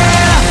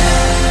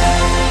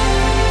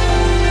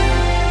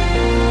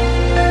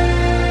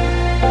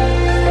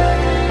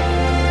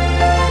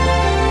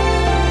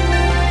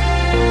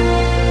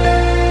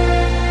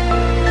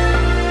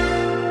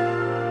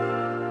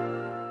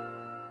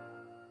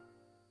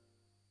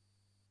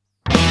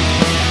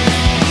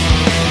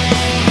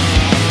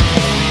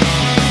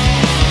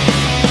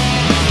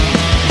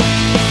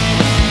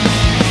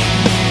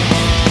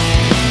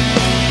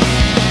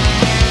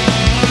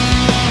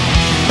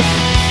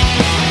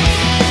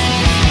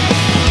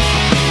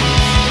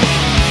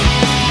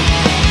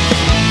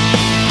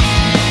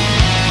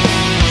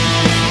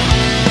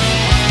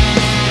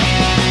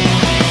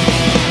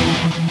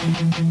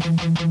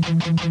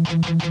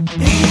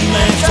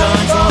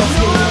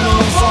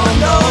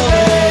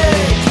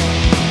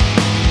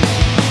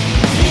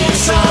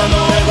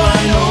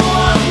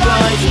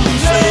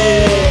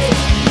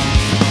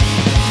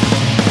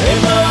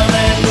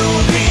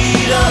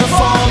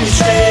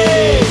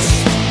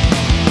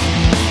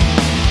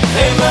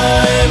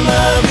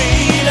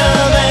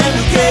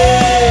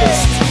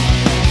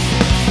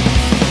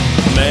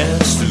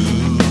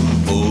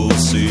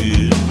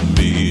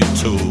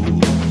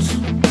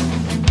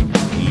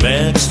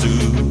 Merkst du,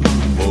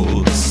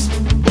 was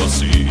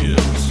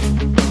passiert?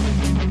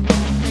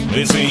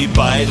 Wenn's mich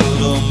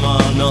beidelt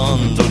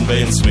umeinander und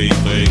wenn's mich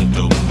bringt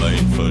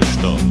mein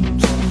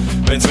Verstand.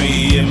 Wenn's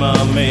mich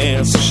immer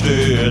mehr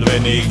zerstört,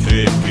 wenn ich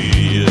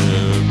krepiere.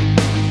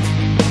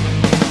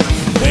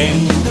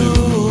 Wenn du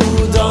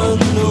dann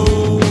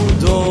nur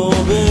da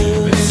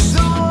bist,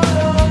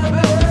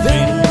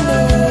 wenn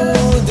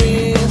du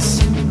dies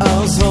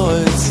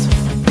aushältst,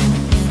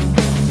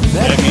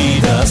 merk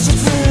ich, dass du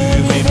für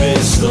mich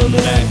bist und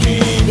merk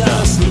ich,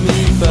 dass du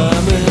mich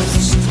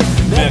vermisst.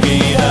 Merk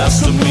ich, dass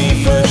du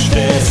mich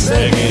verstehst,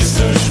 merk ich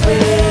zu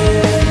spät.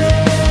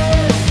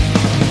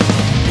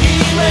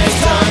 Ich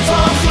möchte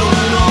einfach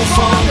nur noch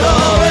von da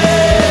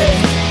weg.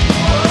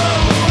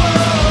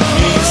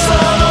 Ich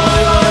sah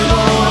neu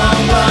nur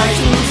am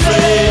gleichen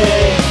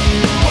Fleck.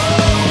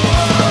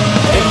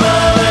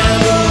 Immer wenn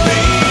du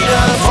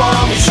wieder vor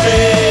mir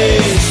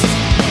stehst.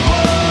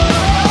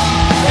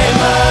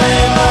 Immer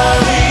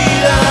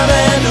wieder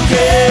wenn du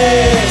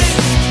gehst.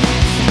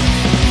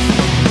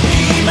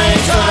 Ich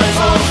möchte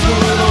einfach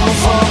nur noch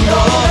von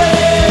da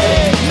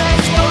weg.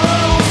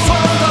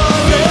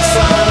 Ich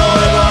sah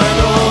neu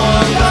nur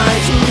am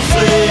gleichen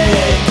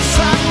Fleck.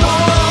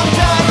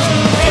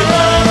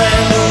 Immer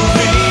wenn du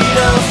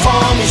wieder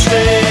vor mir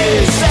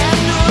stehst.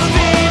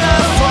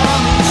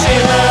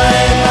 Immer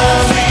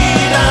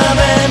wieder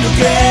wenn du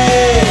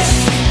gehst.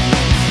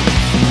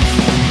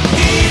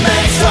 Ich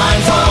möchte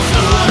einfach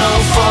nur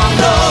noch von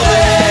da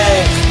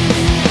weg.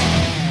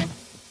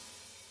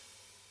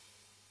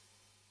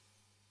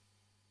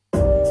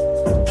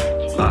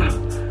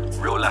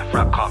 Real life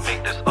rap, can't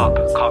make this up.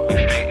 Can't be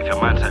straight if your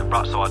mindset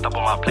rap, so I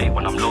double my plate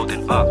when I'm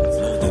loading up.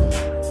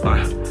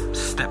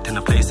 Stepped in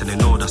a place and they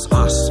know that's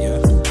us.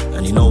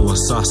 And you know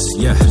what's us,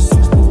 yeah.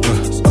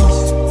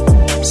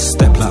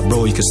 Step like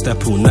bro, you can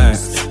step all night.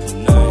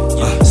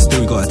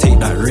 Still you gotta take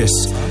that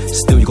risk.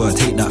 Still you gotta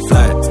take that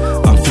flight.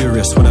 I'm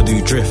furious when I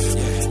do drift.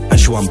 And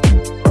she want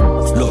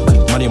look,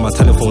 money on my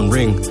telephone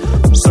ring.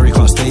 Sorry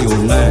can't stay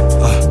all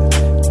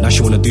night. Now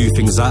she wanna do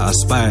things out of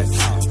spite.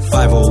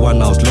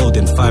 501 I was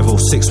loading,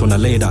 506 when I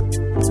laid that.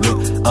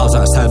 Look, I was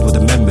outside with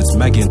the members,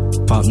 Megan,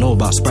 found know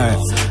about Sprite.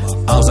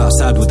 I was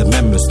outside with the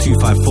members,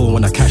 254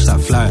 when I catch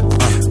that flight.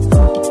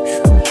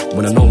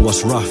 When I know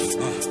what's rough,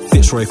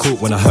 Fitzroy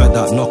Court when I heard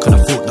that knock and I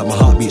thought that my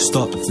heartbeat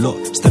stopped.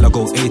 Look, still I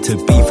go A to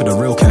B for the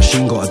real cash,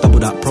 ain't got a double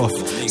that prof.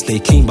 Stay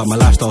clean but my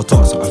lifestyle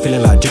talks. I'm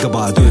feeling like Jigga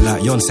but I do it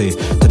like Yonsei.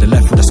 To the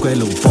left with a square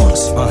little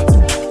box.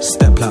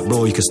 Step like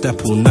bro, you can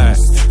step all night.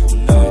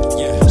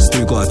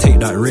 Still gotta take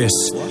that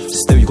risk.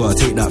 Still you gotta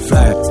take that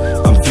flight.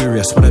 I'm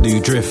furious when I do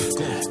drift.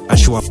 And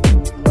she want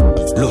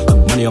look,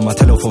 money on my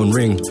telephone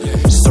ring.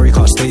 Sorry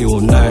can't stay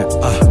all night.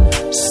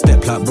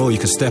 Step like bro, you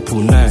can step all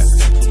night.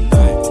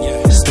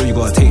 Still you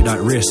gotta take that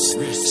risk.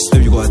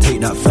 Still you gotta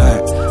take that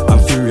flight. I'm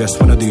furious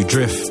when I do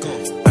drift.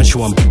 And she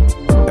want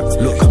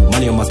look,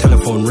 money on my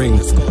telephone ring.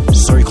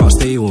 Sorry can't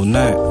stay all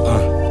night.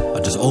 I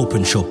just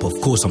open shop, of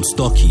course I'm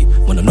stocky.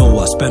 When I know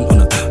what I spent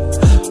on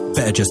it,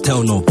 better just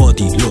tell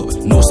nobody. Look,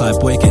 no side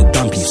boy get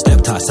dumpy.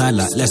 Stepped outside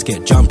like let's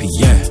get jumpy,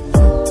 yeah.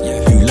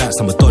 Blue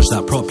lights, I'ma dodge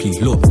that properly.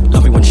 Look,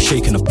 love it when she's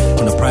shaking up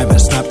on a private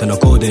snap, then I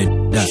go there,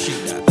 that.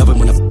 Love it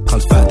when it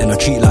comes fat, then I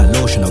treat like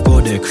lotion. I go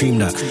there, cream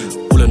that.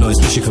 All I know is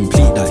we should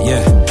complete that,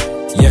 yeah.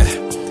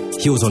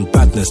 He was on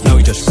badness, now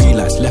he just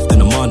relaxed. Left in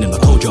the morning, I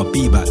told you I'd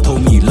be back.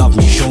 Told me you love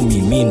me, show me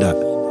you mean that.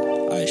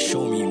 Aye,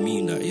 show me you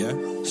mean that, yeah.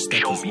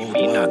 Show me you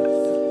mean that.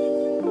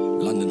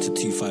 London to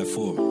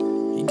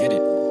 254, you get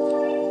it?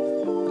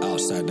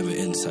 Outside, never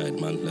inside,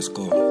 man, let's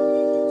go.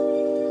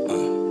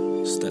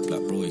 Step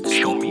like bro, you can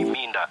show me you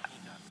mean that.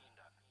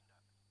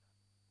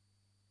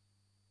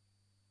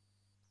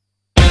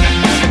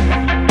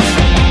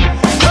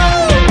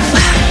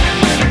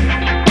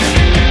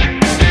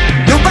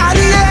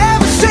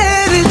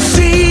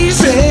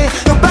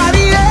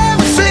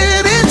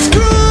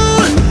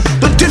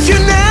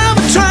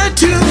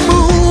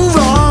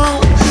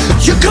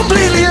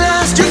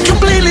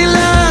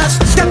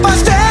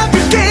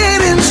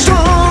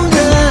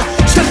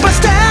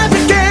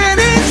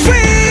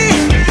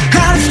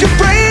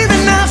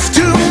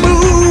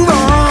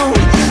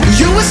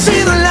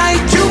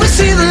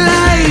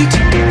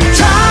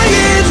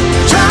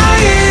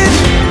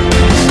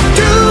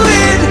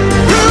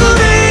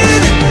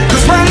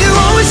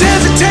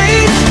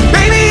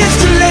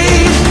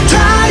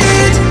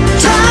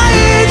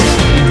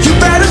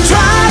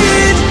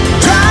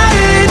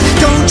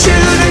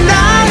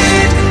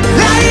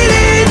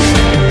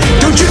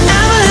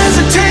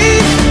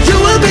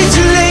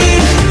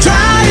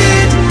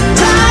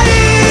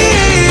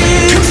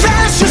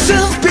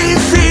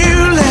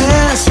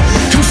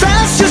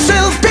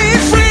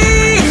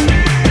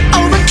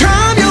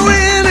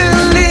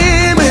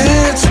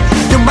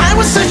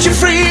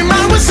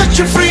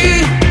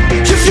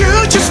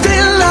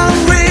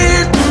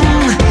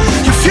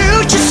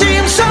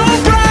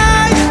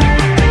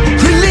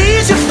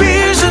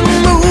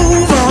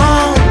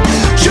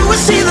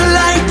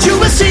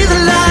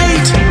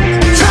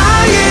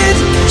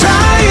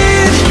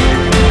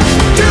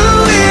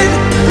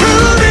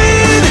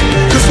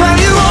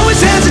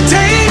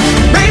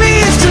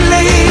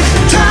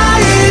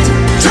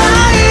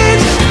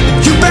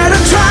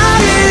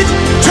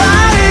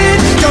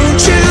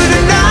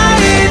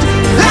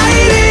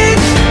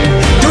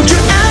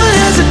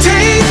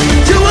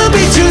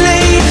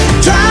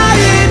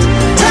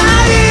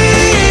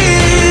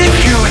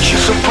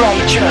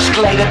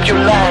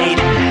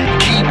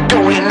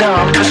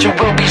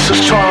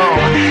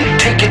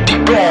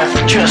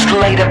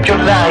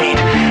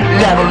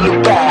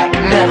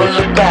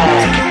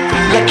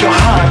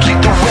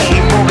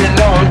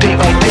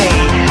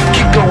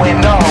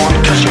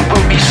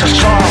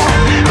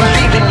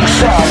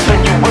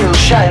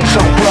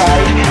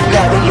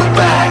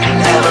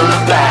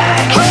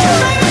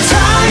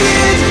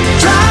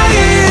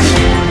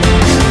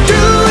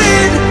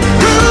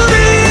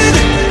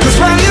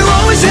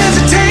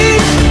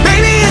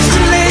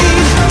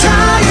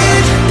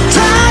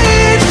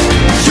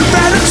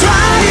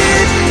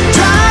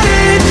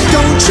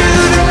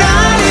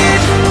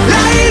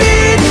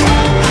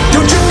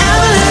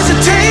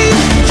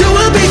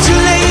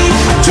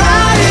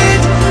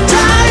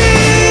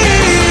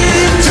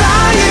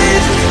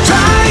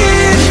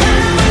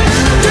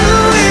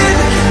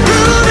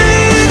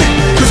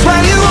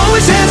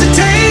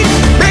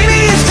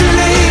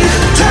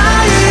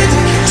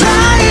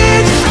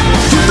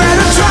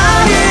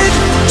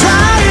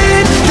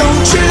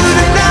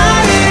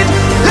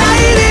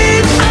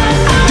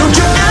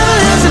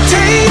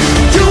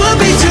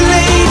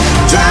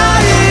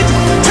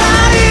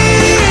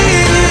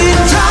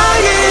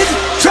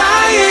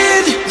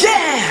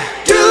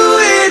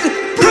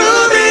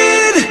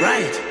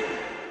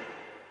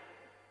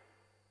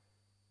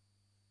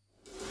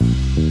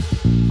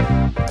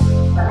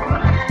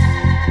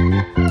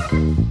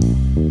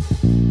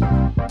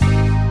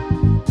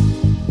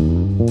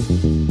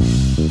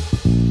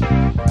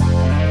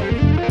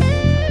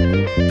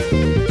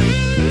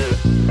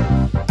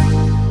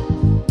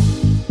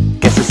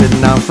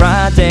 On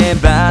Friday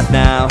about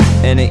now,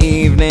 and the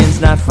evening's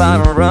not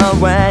far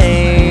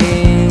away.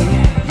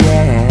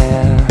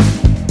 Yeah,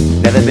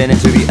 never been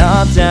into the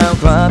uptown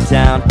club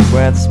town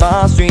where the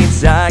small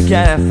streets are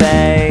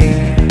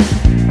cafe.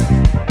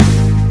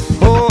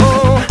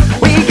 Oh,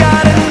 we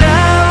got an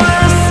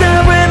hour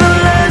set with a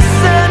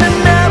lesson,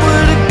 an hour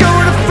to go.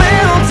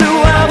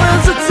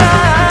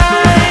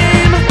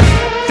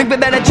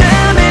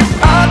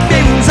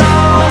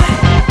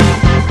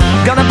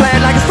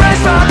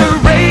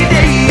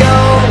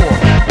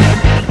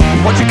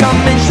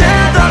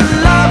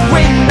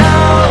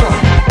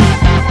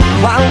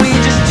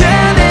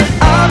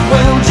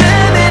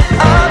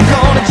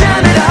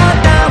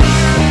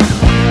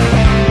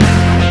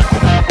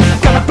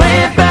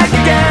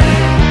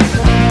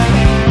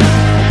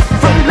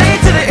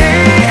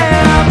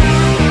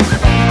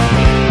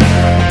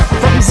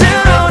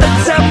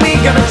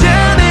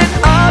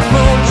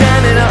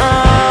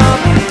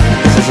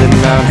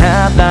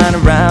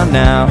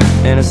 round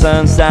now, and the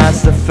sun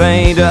starts to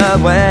fade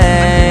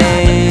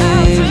away.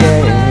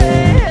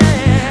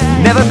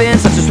 Yeah. Never been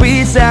such a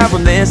sweet sound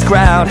from this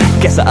crowd.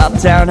 Guess the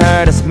uptown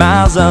heard us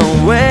miles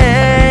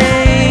away.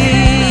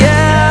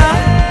 Yeah.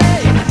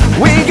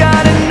 We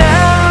got an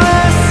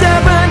hour,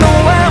 7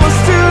 hours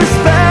to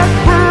spare.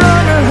 We're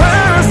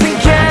unrehearsed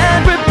and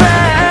can't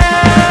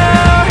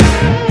prepare.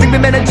 Think we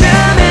better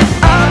jam it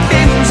up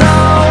in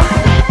tone.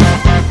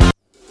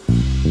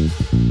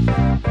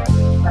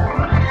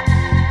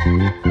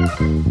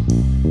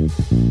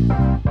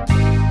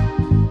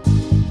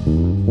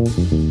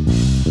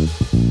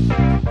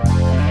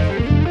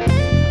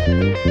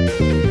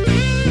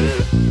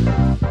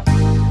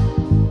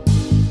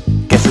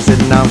 Guess we're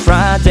sitting on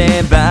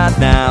Friday bath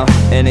now,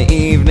 and the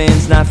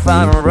evening's not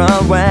far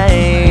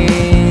away.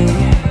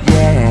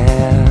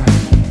 Yeah.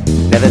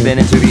 Never been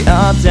into the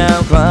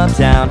uptown club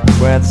town,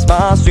 where the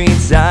small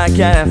streets are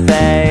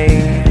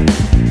cafe.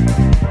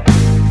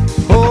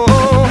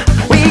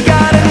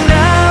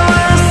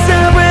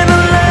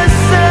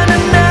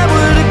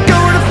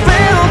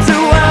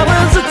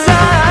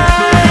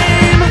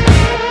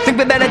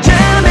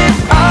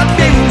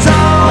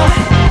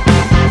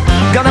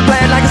 Gonna play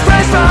it like it's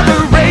fresh from the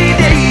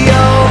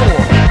radio.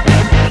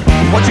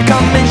 Won't you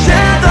come and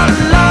share the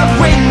love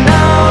we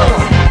know?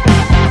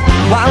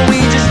 Why don't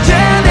we just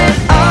jam it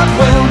up?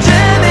 We'll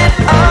jam it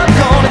up.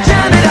 Gonna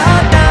jam it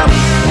up now.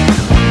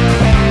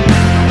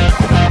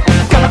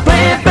 Gonna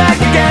play it back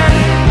again.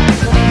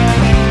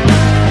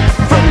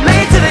 From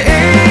late to the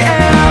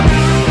AM.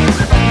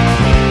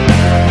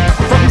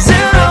 From 0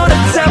 to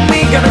 10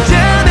 we gonna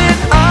jam it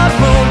up.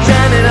 We'll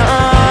jam it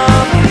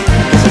up.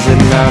 This is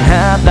sitting around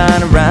half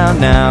 9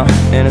 around now,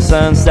 and the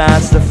sun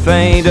starts to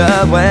fade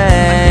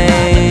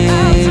away.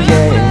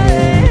 Yeah.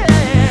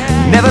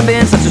 Never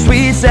been such a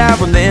sweet sound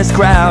from this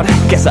crowd.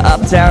 Guess the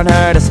uptown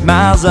heard us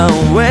miles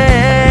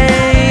away.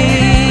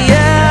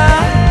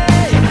 Yeah.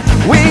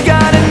 We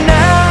got an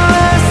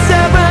hour,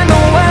 7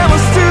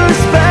 hours to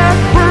spare.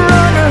 We're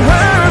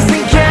unrehearsed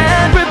and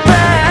can't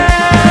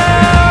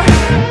prepare.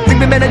 Think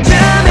we better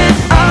jam it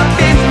up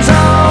in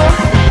tone.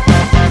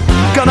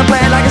 Gonna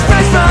play it like it's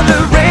fresh from the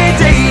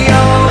radio.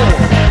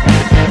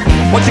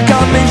 Won't you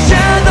come and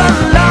share the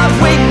love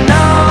we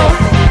know?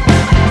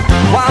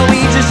 While we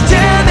just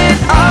jam it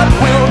up,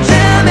 we'll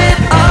jam it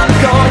up.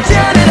 Gonna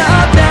jam it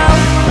up now.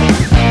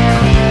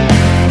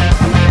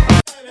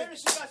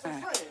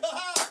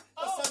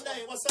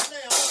 What's her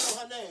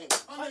name?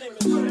 Her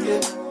name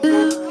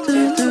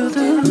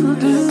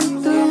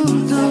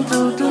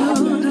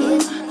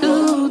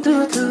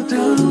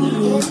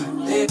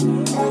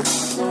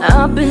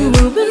I've been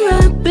moving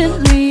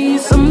rapidly,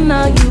 so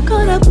now you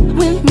caught up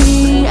with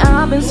me.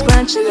 I've been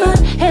scratching my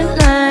head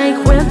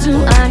like, where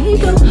do I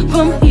go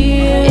from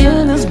here?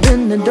 It has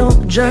been a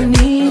dope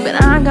journey, but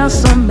I got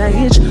some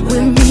baggage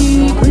with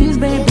me. Please,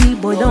 baby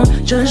boy,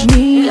 don't judge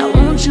me. I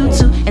want you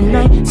to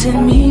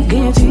enlighten me.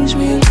 Can you teach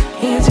me?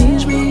 Can you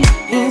teach me?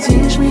 Can you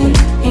teach me?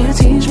 Can you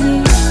teach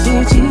me? Can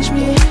you teach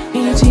me?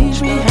 Can you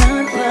teach me how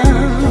to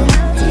love?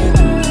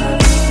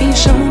 Can you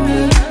show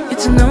me? Get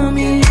to know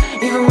me,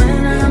 even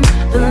when I'm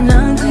feeling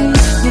ugly.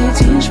 Can you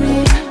teach me?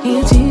 Can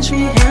you teach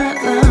me how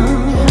to love?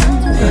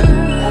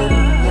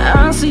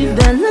 I see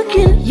that look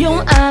in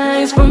your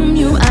eyes. From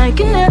you I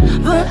can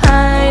never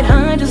hide.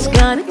 I just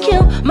gotta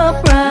kill my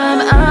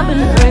pride. I've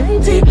been very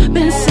deep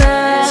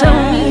inside.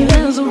 Tell me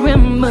there's a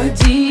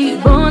remedy,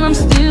 but I'm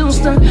still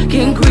stuck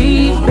in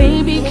grief.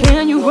 Baby,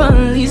 can you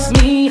release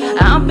me?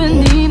 I've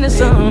been needing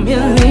some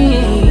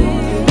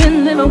healing.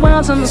 Been living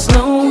wild, time to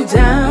slow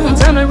down.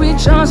 Time to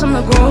recharge, time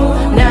to grow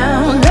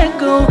now. Let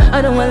go,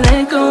 I don't wanna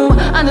let go.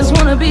 I just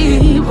wanna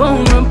be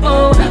vulnerable.